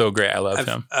 he's so great. I love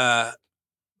him.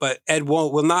 But Ed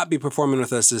will not be performing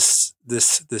with us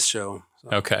this show. So.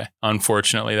 Okay.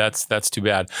 Unfortunately, that's too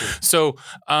bad. So,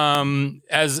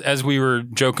 as we were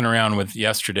joking around with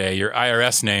yesterday, your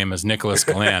IRS name is Nicholas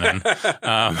Galanin.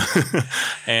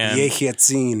 And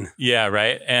Yatseen. Yeah,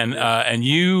 right. And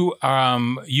you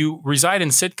reside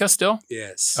in Sitka still?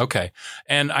 Yes. Okay.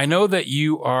 And I know that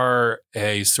you are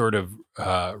a sort of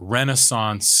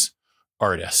Renaissance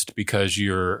artist because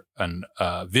you're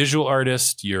a visual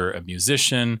artist, you're a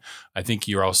musician. I think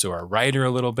you're also a writer a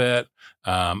little bit.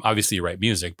 Obviously you write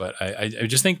music, but I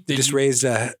just think that just raised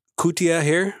a kutia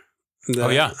here.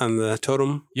 On the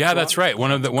totem. Yeah, that's right.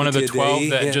 One of the 12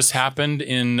 that just happened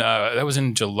in that was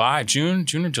in July, June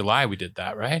or July. We did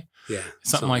that, right? Yeah,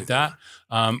 something like that.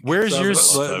 Where's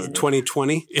yours?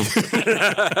 2020.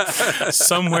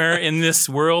 Somewhere in this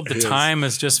world, the time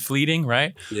is just fleeting,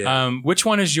 right? Yeah. Which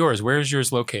one is yours? Where is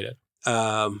yours located?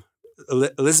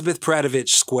 Elizabeth Pratovich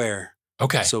Square.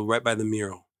 Okay, so right by the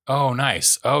mural. Oh,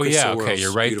 nice. Oh, yeah. Okay.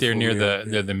 You're right there near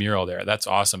the mural there. That's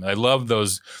awesome. I love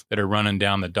those that are running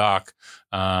down the dock.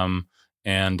 It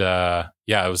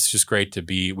was just great to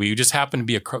be. We just happened to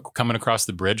be coming across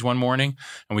the bridge one morning,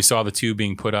 and we saw the two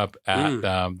being put up at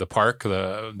the park,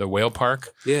 the whale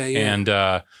park. Yeah, yeah. And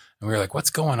we were like,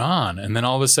 "What's going on?" And then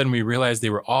all of a sudden, we realized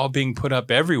they were all being put up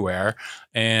everywhere,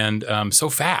 and so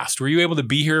fast. Were you able to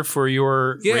be here for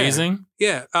your raising?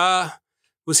 Yeah,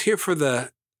 was here for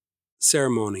the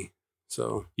ceremony.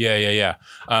 So yeah.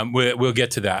 We'll get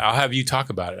to that. I'll have you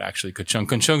talk about it actually.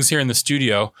 Kachung's here in the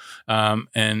studio,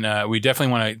 and we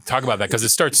definitely want to talk about that because it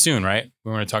starts soon, right?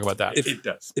 We want to talk about that. It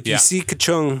does. If you see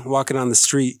Kachung walking on the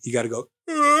street, you got to go.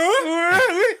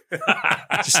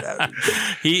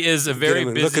 He is a very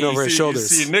busy. Looking over his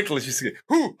shoulders. You see Nicholas. You see,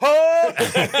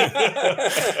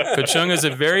 Kachung is a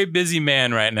very busy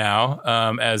man right now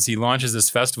as he launches this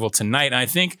festival tonight. And I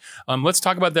think let's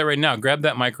talk about that right now. Grab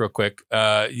that mic real quick.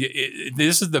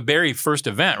 This is the very first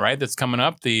event, right? That's coming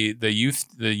up. The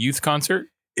youth concert.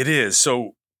 It is.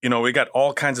 So we got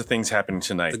all kinds of things happening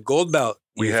tonight. The Gold Belt.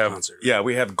 Concert. Yeah,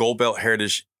 we have Gold Belt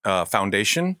Heritage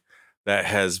Foundation. That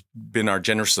has been our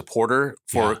generous supporter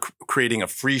for creating a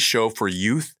free show for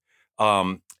youth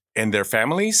and their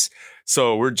families.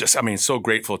 So we're just, so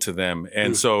grateful to them.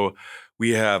 And so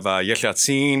we have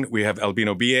Yatseen, we have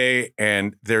Albino BA,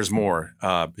 and there's more.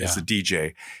 It's a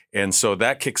DJ. And so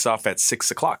that kicks off at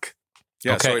 6:00.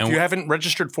 Yeah, okay. So if you haven't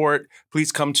registered for it,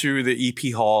 please come to the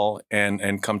EP Hall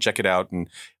and come check it out. And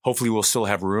hopefully we'll still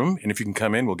have room. And if you can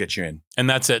come in, we'll get you in. And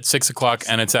that's at 6:00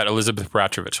 and it's at Elizabeth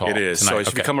Pratovich Hall. It is. Tonight. So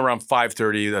if you come around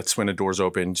 5:30, that's when the doors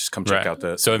open. Just come check out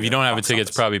the. So if you don't have a ticket,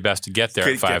 it's probably best to get there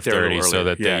at 5:30 so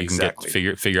that you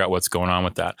can figure out what's going on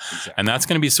with that. Exactly. And that's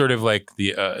going to be sort of like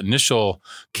the initial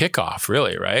kickoff,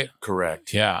 really, right?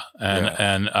 Correct. Yeah.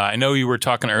 And I know you were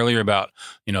talking earlier about,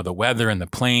 the weather and the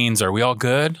plains. Are we all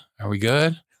good? Are we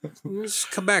good? Let's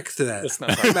come back to that.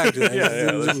 Come back to that.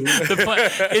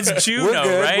 It's Juneau, we're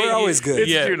good. right? We're always good.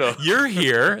 It's Juneau. You're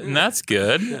here, and that's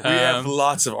good. We have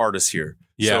lots of artists here.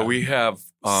 Yeah. So we have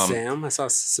Sam. I saw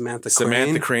Samantha Crane.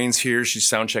 Samantha Crane's here. She's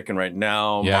sound checking right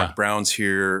now. Yeah. Mark Brown's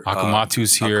here.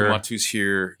 Akumatu's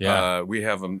here. Yeah. We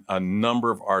have a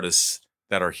number of artists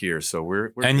that are here. So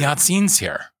we're and Yatseen's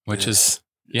here, which is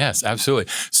yes, absolutely.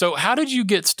 So how did you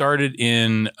get started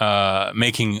in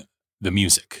making the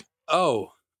music?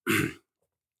 Oh,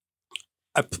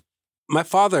 my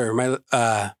father, my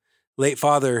late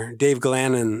father, Dave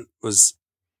Galanin, was,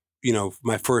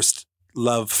 my first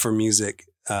love for music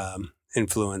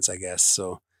influence, I guess.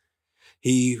 So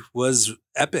he was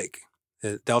epic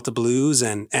at Delta Blues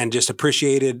and just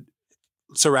appreciated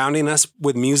surrounding us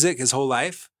with music his whole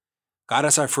life. Got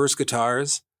us our first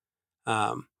guitars.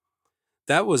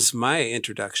 that was my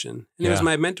introduction. And he was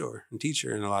my mentor and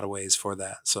teacher in a lot of ways for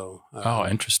that. So,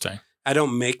 interesting. I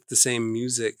don't make the same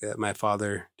music that my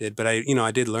father did, but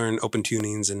I did learn open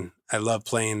tunings, and I love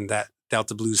playing that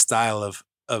Delta blues style of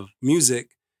music.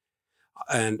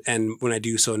 And when I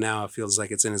do so now, it feels like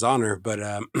it's in his honor, but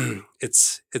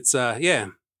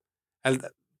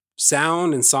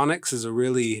sound and sonics is a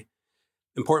really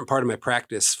important part of my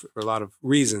practice for a lot of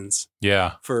reasons.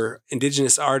 Yeah. For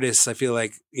indigenous artists, I feel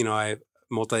like, I'm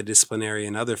multidisciplinary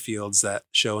in other fields that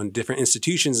show in different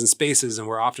institutions and spaces, and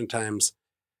we're oftentimes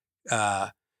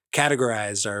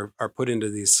categorized or put into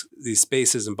these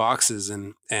spaces and boxes,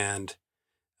 and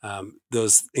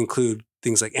those include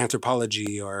things like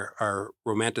anthropology or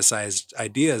romanticized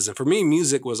ideas. And for me,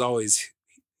 music was always,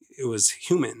 it was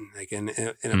human, like in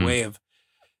a way of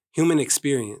human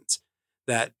experience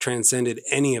that transcended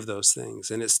any of those things.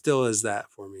 And it still is that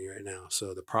for me right now.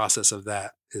 So the process of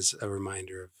that is a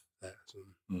reminder of that.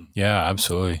 Yeah,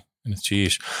 absolutely.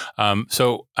 Geez.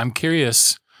 So I'm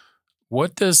curious,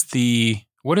 what is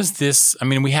this? I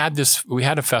mean, we had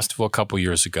a festival a couple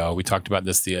years ago. We talked about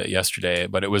this yesterday,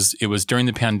 but it was during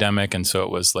the pandemic. And so it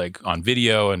was like on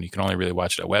video, and you can only really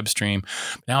watch it at web stream.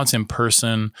 Now it's in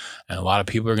person, and a lot of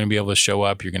people are going to be able to show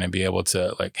up. You're going to be able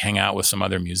to like hang out with some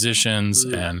other musicians.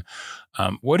 And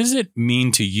what does it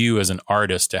mean to you as an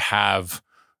artist to have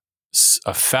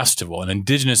a festival, an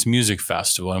indigenous music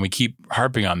festival? And we keep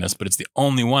harping on this, but it's the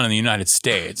only one in the United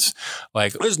States.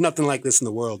 Like, there's nothing like this in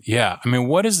the world. Yeah. I mean,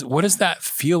 what does that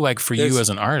feel like for you as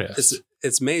an artist?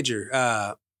 It's major.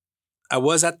 I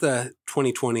was at the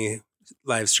 2020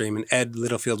 live stream, and Ed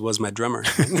Littlefield was my drummer.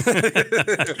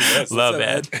 Love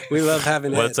Ed. We love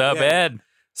having Ed. What's up, Ed?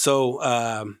 So,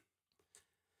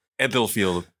 Ed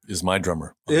Littlefield is my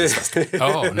drummer on this festival.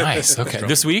 Oh, nice. Okay.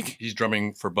 This week? He's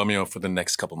drumming for Bummio for the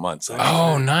next couple months.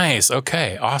 Oh, nice.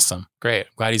 Okay. Awesome. Great.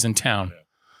 Glad he's in town.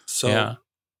 So,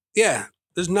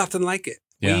 there's nothing like it.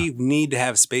 Yeah. We need to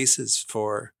have spaces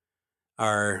for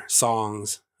our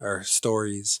songs, our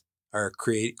stories, our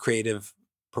creative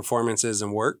performances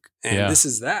and work. And this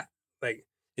is that.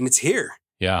 And it's here.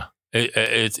 Yeah.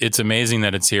 It's amazing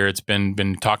that it's here. It's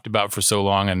been talked about for so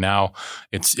long, and now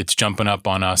it's jumping up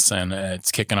on us, and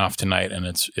it's kicking off tonight, and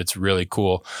it's really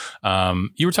cool.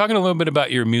 You were talking a little bit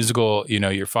about your musical,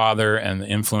 your father and the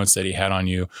influence that he had on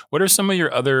you. What are some of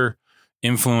your other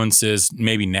influences,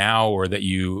 maybe now, or that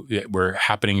were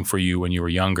happening for you when you were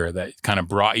younger, that kind of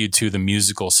brought you to the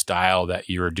musical style that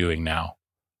you are doing now?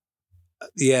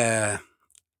 Yeah,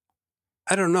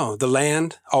 I don't know. The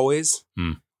land, always.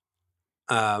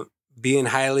 Being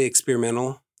highly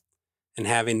experimental and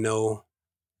having no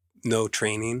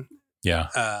training.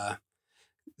 Yeah.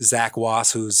 Zach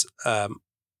Wass, who's I've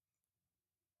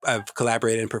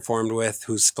collaborated and performed with,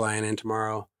 who's flying in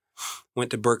tomorrow, went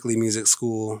to Berklee Music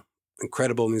School,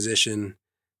 incredible musician,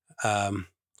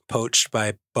 poached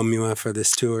by Bummio for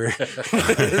this tour.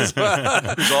 Who's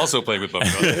also played with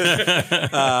Bummio.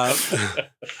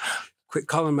 Quit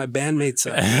calling my bandmates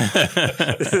up.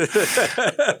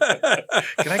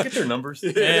 Can I get their numbers?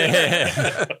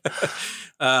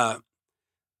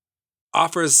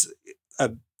 Offers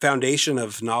a foundation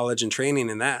of knowledge and training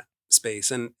in that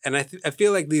space, and I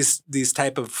feel like these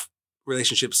type of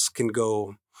relationships can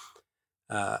go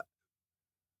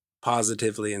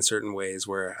positively in certain ways,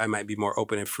 where I might be more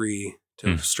open and free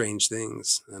to strange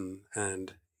things,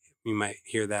 and you might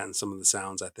hear that in some of the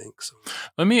sounds, I think. So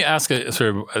let me ask this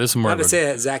is more not to say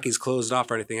that Zacky's closed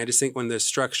off or anything. I just think when there's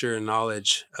structure and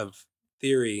knowledge of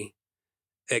theory,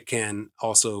 it can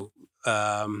also,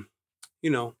 I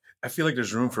feel like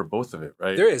there's room for both of it,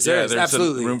 right? There is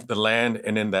absolutely room for the land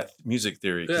and then that music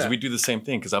theory, because we do the same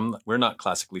thing. Because we're not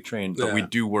classically trained, but we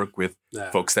do work with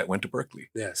folks that went to Berklee.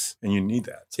 Yes, and you need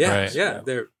that.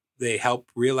 They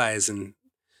help realize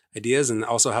ideas and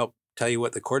also help tell you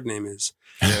what the chord name is.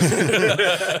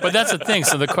 But that's the thing.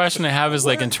 So the question I have is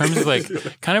in terms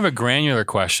of kind of a granular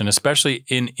question, especially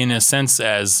in a sense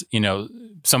as,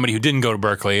 somebody who didn't go to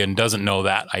Berklee and doesn't know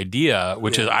that idea,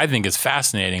 which is, I think is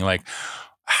fascinating.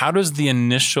 How does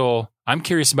I'm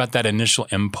curious about that initial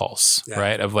impulse,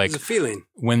 right? Of it's a feeling.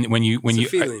 When you,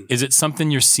 is it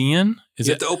something you're seeing? You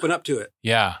have to open up to it.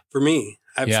 Yeah. For me,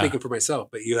 I'm speaking for myself,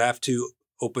 but you have to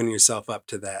open yourself up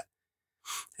to that.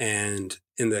 And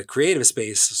in the creative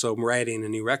space, so I'm writing a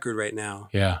new record right now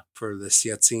for the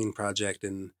Siatzin project.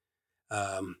 And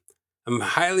I'm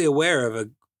highly aware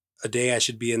of a day I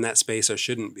should be in that space or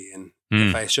shouldn't be. And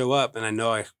if I show up and I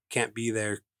know I can't be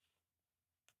there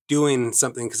doing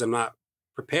something because I'm not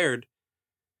prepared,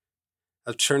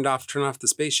 I've turn off the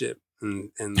spaceship.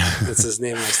 And that's his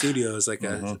name of my studio is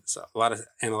it's a lot of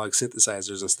analog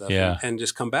synthesizers and stuff. Yeah. And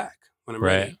just come back when I'm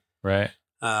ready. Right.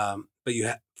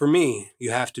 But for me,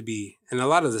 you have to be, and a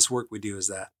lot of this work we do is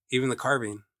that, even the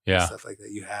carving, stuff like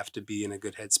that, you have to be in a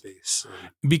good headspace.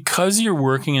 Because you're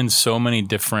working in so many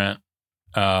different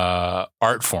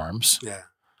art forms. Yeah.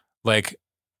 Like,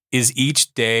 is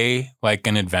each day like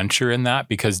an adventure in that?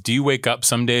 Because do you wake up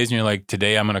some days and you're like,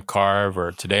 today I'm going to carve,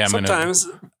 or today I'm going to... Sometimes,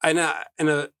 in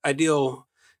an ideal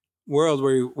world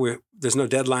where there's no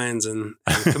deadlines and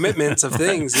commitments of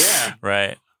things, yeah.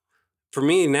 Right. For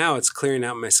me now, it's clearing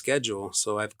out my schedule.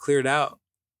 So I've cleared out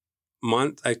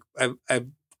I've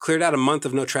cleared out a month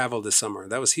of no travel this summer.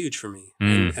 That was huge for me.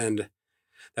 And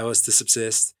that was to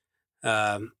subsist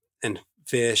and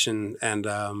fish and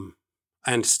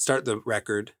start the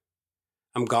record.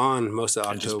 I'm gone most of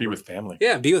October. And just be with family.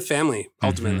 Yeah, be with family.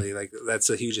 Ultimately, like that's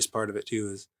the hugest part of it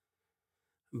too.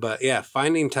 But yeah,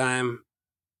 finding time,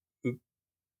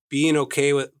 being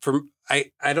okay with.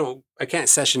 I can't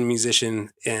session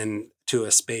musician into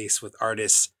a space with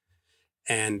artists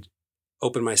and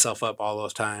open myself up all the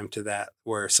time to that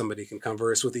where somebody can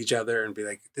converse with each other and be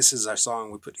like, "This is our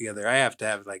song we put together." I have to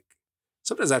have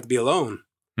sometimes I have to be alone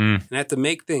and I have to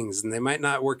make things, and they might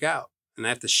not work out, and I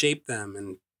have to shape them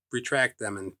and retract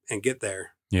them and get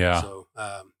there. Yeah. So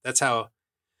that's how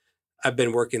I've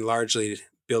been working, largely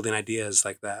building ideas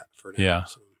like that for now. Yeah.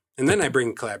 So, and then I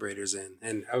bring collaborators in,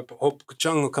 and I hope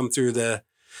Chung will come through the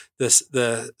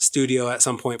studio at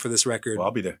some point for this record. Well,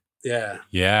 I'll be there. Yeah.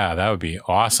 Yeah, that would be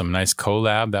awesome. Nice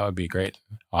collab. That would be great.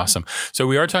 Awesome. So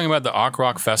we are talking about the Ak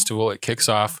Rock Festival. It kicks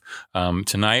off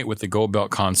tonight with the Gold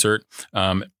Belt concert.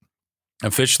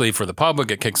 Officially for the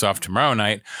public, it kicks off tomorrow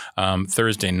night,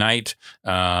 Thursday night.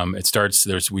 It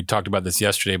starts, we talked about this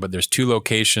yesterday, but there's 2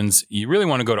 locations. You really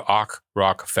want to go to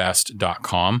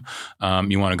akrockfest.com.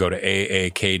 You want to go to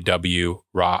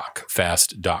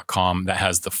aakwrockfest.com. That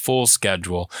has the full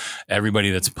schedule.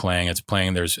 Everybody that's playing,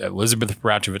 there's Elizabeth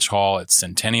Bratrovich Hall, it's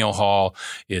Centennial Hall.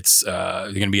 It's,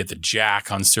 you're going to be at the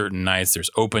Jack on certain nights. There's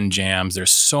open jams.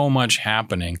 There's so much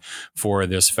happening for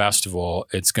this festival.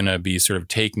 It's going to be sort of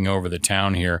taking over the town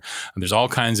here. And there's all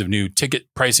kinds of new ticket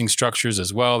pricing structures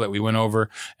as well that we went over,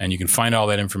 and you can find all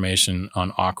that information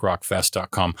on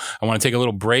akrockfest.com. I want to take a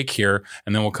little break here,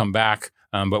 and then we'll come back,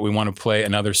 but we want to play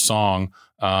another song.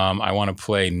 I want to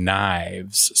play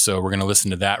Knives. So we're going to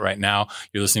listen to that right now.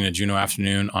 You're listening to Juneau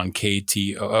Afternoon on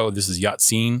KTOO. This is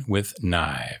Yatzin with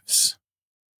Knives.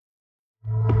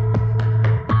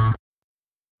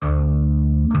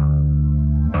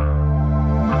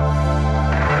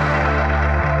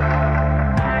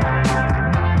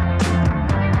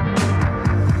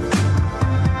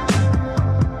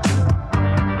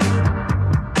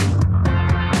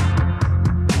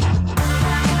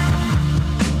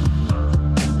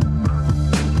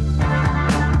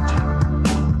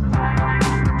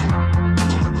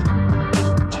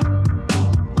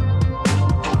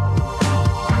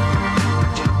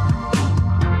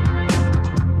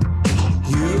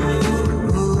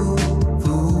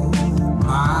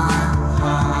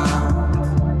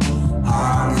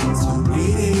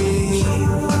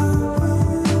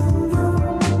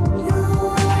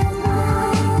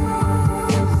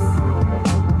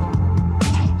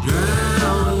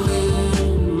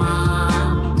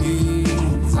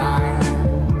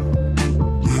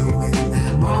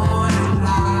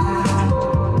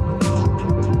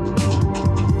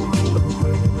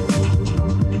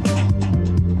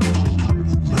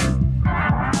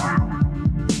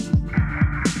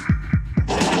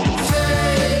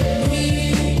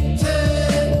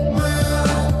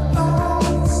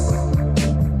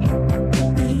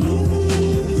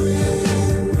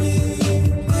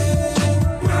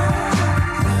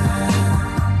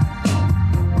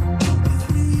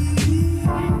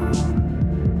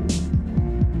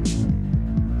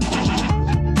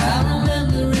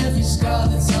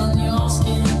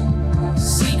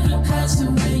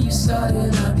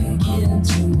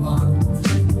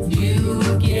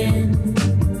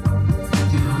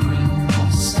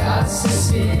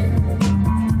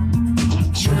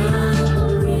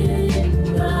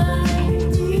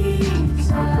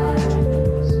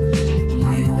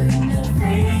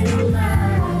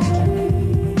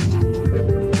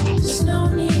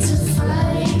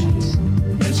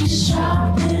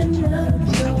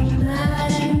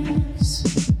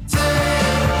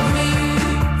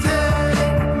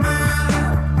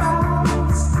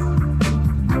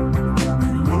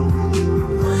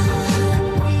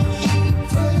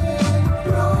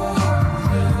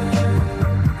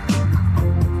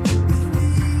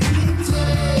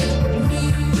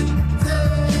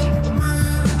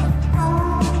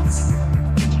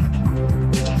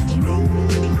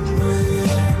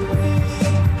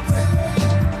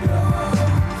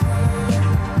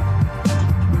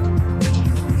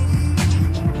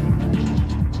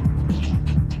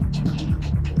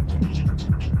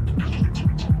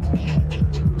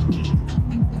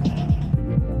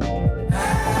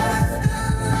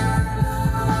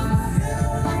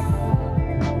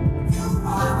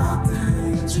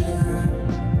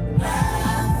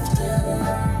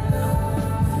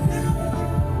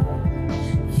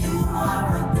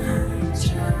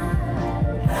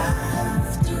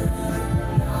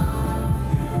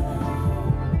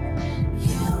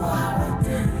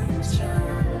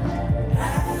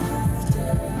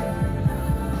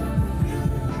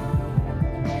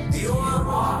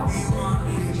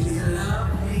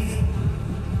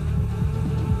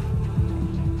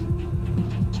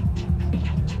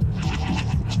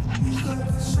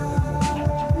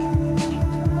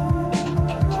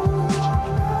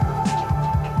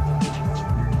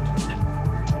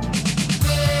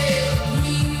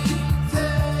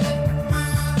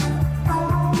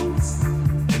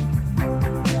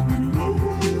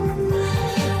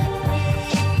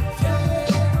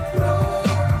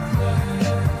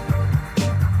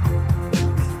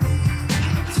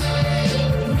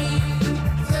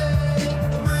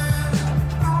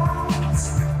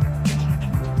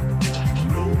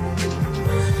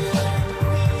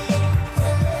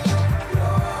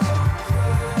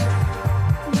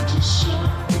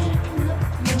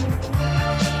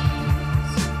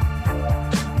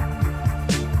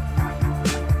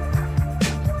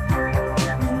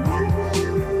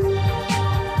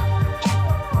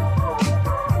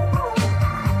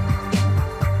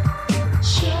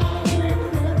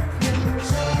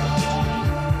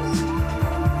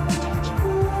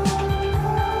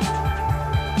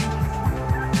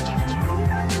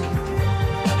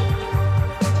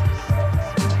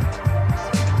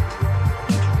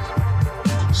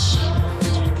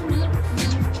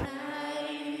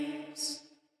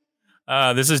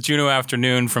 This is Juneau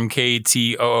Afternoon from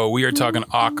KTOO. We are talking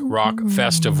Ak Rock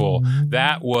Festival.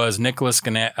 That was that was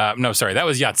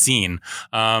Yatzin,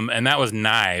 and that was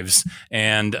Knives.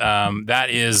 And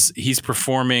he's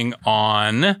performing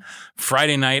on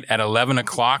Friday night at 11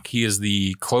 o'clock. He is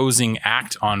the closing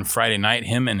act on Friday night,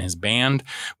 him and his band,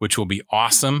 which will be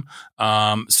awesome.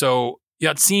 So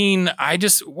Yatzin,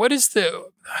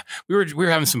 we were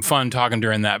having some fun talking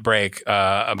during that break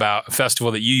about a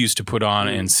festival that you used to put on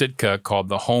in Sitka called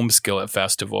the Home Skillet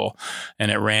Festival, and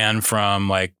it ran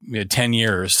from 10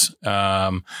 years.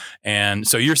 And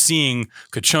so you're seeing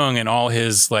Kachung and all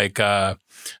his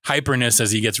hyperness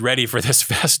as he gets ready for this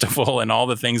festival and all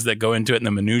the things that go into it and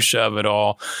the minutia of it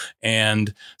all.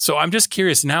 And so I'm just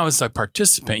curious now, as a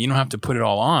participant, you don't have to put it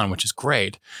all on, which is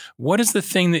great. What is the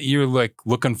thing that you're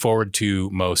looking forward to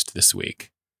most this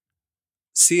week?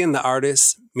 Seeing the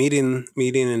artists, meeting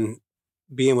and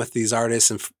being with these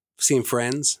artists and seeing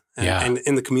friends and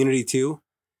in the community too.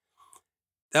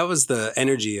 That was the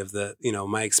energy of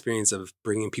my experience of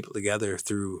bringing people together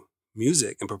through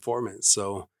music and performance.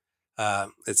 So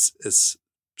it's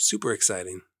super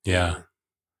exciting. Yeah.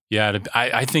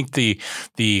 I think the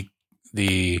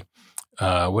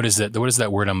what is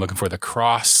that word I'm looking for? The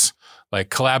cross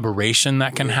collaboration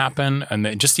that can happen,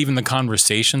 and just even the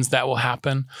conversations that will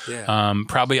happen. Yeah.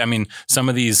 Probably, some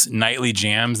of these nightly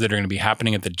jams that are going to be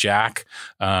happening at the Jack,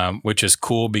 which is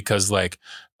cool because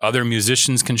other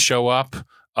musicians can show up.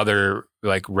 Other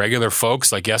regular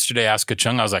folks, yesterday, I asked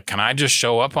Kachung, I was like, can I just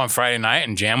show up on Friday night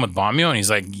and jam with Bomyo? And he's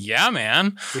like, yeah,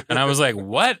 man. And I was like,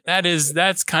 what?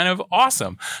 That's kind of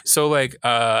awesome. So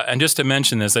and just to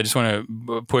mention this, I just want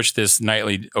to push this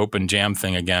nightly open jam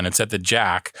thing again. It's at the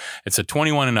Jack. It's a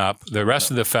 21 and up. The rest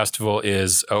of the festival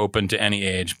is open to any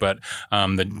age, but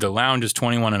the lounge is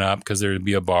 21 and up because there would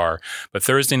be a bar. But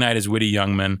Thursday night is Witty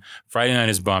Youngman. Friday night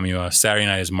is Bomyo. Saturday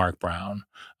night is Mark Brown.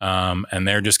 And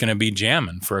they're just going to be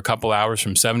jamming for a couple hours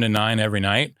from 7 to 9 every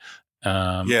night.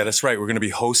 Yeah, that's right. We're going to be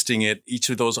hosting it. Each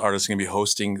of those artists are going to be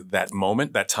hosting that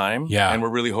moment, that time. Yeah. And we're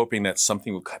really hoping that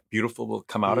something beautiful will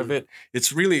come out of it.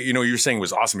 It's really, you're saying it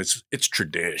was awesome. It's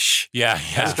tradish. Yeah.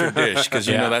 It's tradish. Because,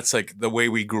 that's the way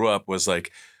we grew up was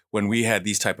when we had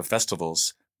these type of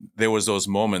festivals, there was those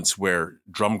moments where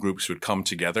drum groups would come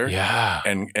together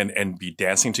and be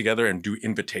dancing together and do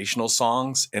invitational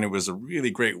songs. And it was a really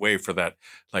great way for that,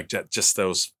 just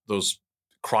those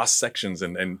cross sections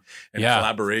and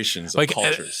collaborations of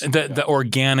cultures. The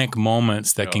organic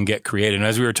moments that can get created. And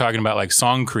as we were talking about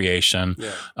song creation,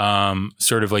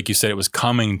 sort of like you said, it was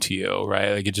coming to you,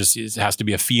 right? It has to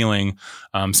be a feeling.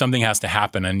 Something has to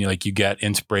happen. And you get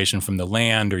inspiration from the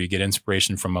land, or you get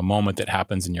inspiration from a moment that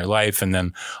happens in your life. And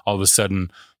then all of a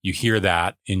sudden you hear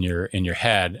that in your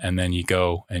head, and then you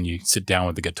go and you sit down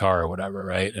with the guitar or whatever,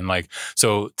 right? And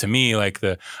so to me,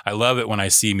 I love it when I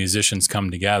see musicians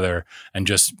come together and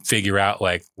just figure out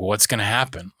what's going to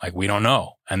happen. We don't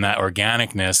know. And that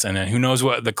organicness, and then who knows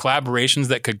what the collaborations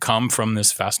that could come from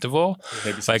this festival.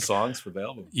 Maybe some songs for the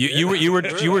album. You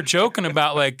were joking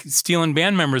about stealing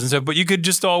band members and stuff, but you could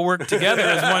just all work together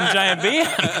as one giant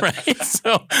band, right?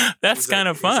 So that's kind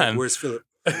of fun. Where's Philip?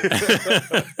 I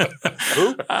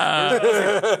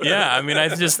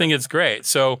just think it's great.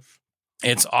 So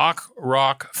it's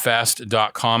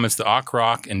akrockfest.com. It's the Ak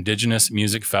Rock Indigenous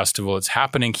Music Festival. It's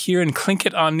happening here in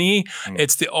Tlingit-on-Nii.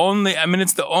 It's the only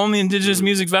Indigenous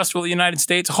music festival in the United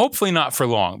States. Hopefully not for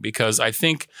long, because I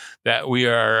think that we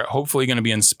are hopefully going to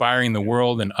be inspiring the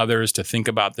world and others to think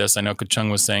about this. I know Kachung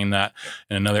was saying that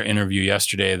in another interview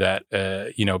yesterday that,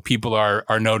 people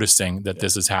are noticing that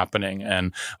this is happening.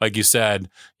 And like you said,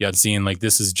 Yatzin,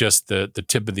 this is just the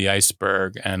tip of the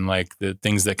iceberg, and the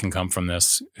things that can come from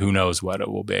this, who knows what it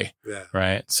will be. Yeah.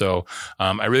 Right. So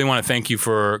I really want to thank you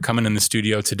for coming in the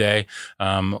studio today.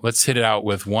 Let's hit it out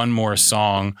with one more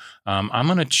song. I'm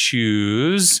going to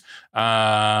choose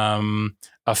A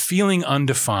Feeling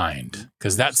Undefined,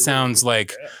 because that sounds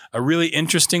like a really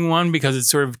interesting one, because it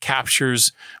sort of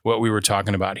captures what we were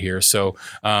talking about here. So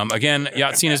again,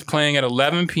 Yatzin is playing at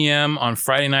 11 p.m. on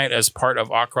Friday night as part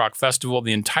of Ak Rock Festival.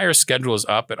 The entire schedule is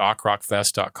up at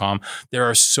akrockfest.com. There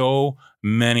are so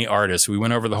many artists. We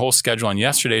went over the whole schedule on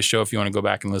yesterday's show if you want to go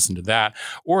back and listen to that,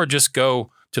 or just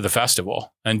go to the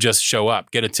festival and just show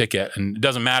up, get a ticket. And it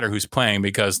doesn't matter who's playing,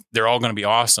 because they're all going to be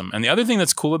awesome. And the other thing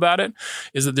that's cool about it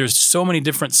is that there's so many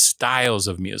different styles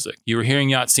of music. You were hearing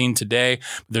Yatzin today,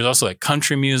 but there's also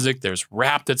country music. There's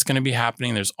rap that's going to be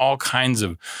happening. There's all kinds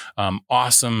of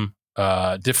awesome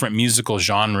different musical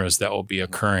genres that will be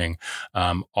occurring,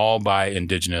 all by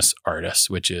Indigenous artists,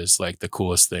 which is the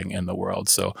coolest thing in the world.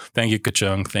 So thank you,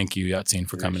 Kachung. Thank you, Yatzin,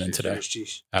 for coming in today.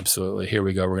 Absolutely. Here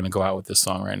we go. We're going to go out with this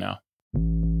song right now.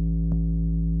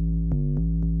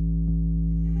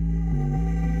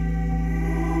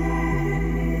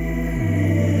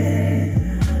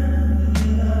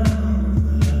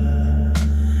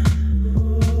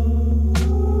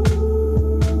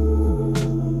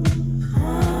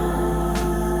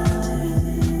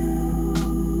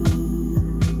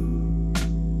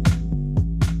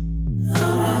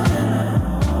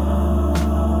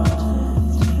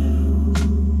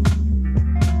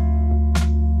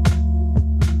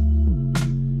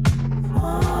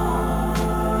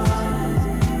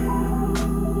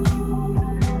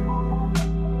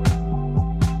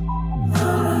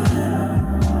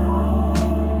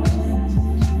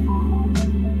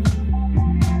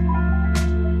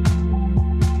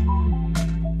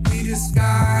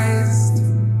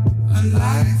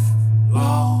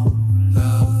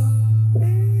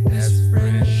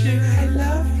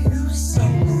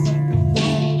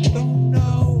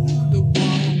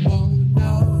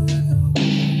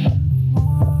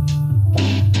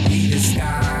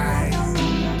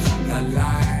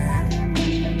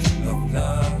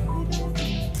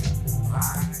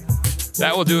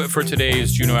 That will do it for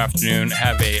today's Juneau Afternoon.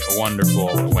 Have a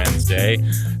wonderful Wednesday.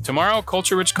 Tomorrow,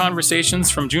 Culture-Rich Conversations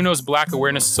from Juneau's Black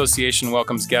Awareness Association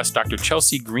welcomes guest Dr.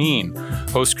 Chelsea Green.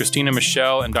 Host Christina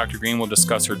Michelle and Dr. Green will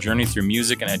discuss her journey through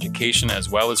music and education, as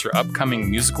well as her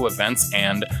upcoming musical events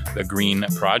and the Green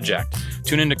Project.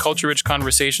 Tune into Culture-Rich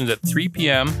Conversations at 3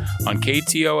 p.m. on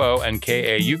KTOO and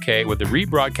KAUK with the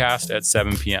rebroadcast at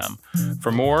 7 p.m.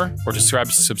 For more or to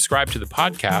subscribe to the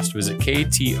podcast, visit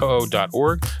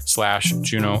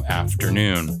ktoo.org/Juneau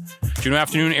Afternoon. Juneau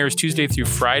Afternoon airs Tuesday through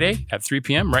Friday at 3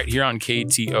 p.m. right here on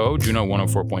KTO, Juneau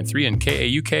 104.3, and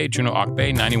KAUK, Juneau Ock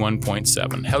Bay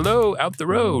 91.7. Hello, out the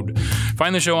road.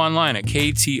 Find the show online at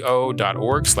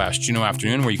ktoo.org/Juneau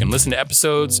Afternoon, where you can listen to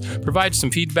episodes, provide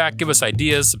some feedback, give us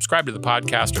ideas, subscribe to the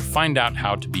podcast, or find out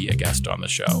how to be a guest on the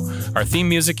show. Our theme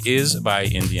music is by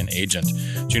Indian Agent.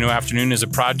 Juneau Afternoon is a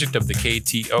project of the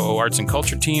KTOO Arts and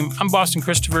Culture team. I'm Boston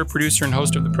Christopher, producer and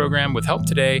host of the program, with help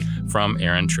today from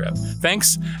Aaron Tripp.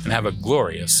 Thanks, and have a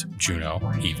glorious Juneau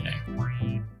evening.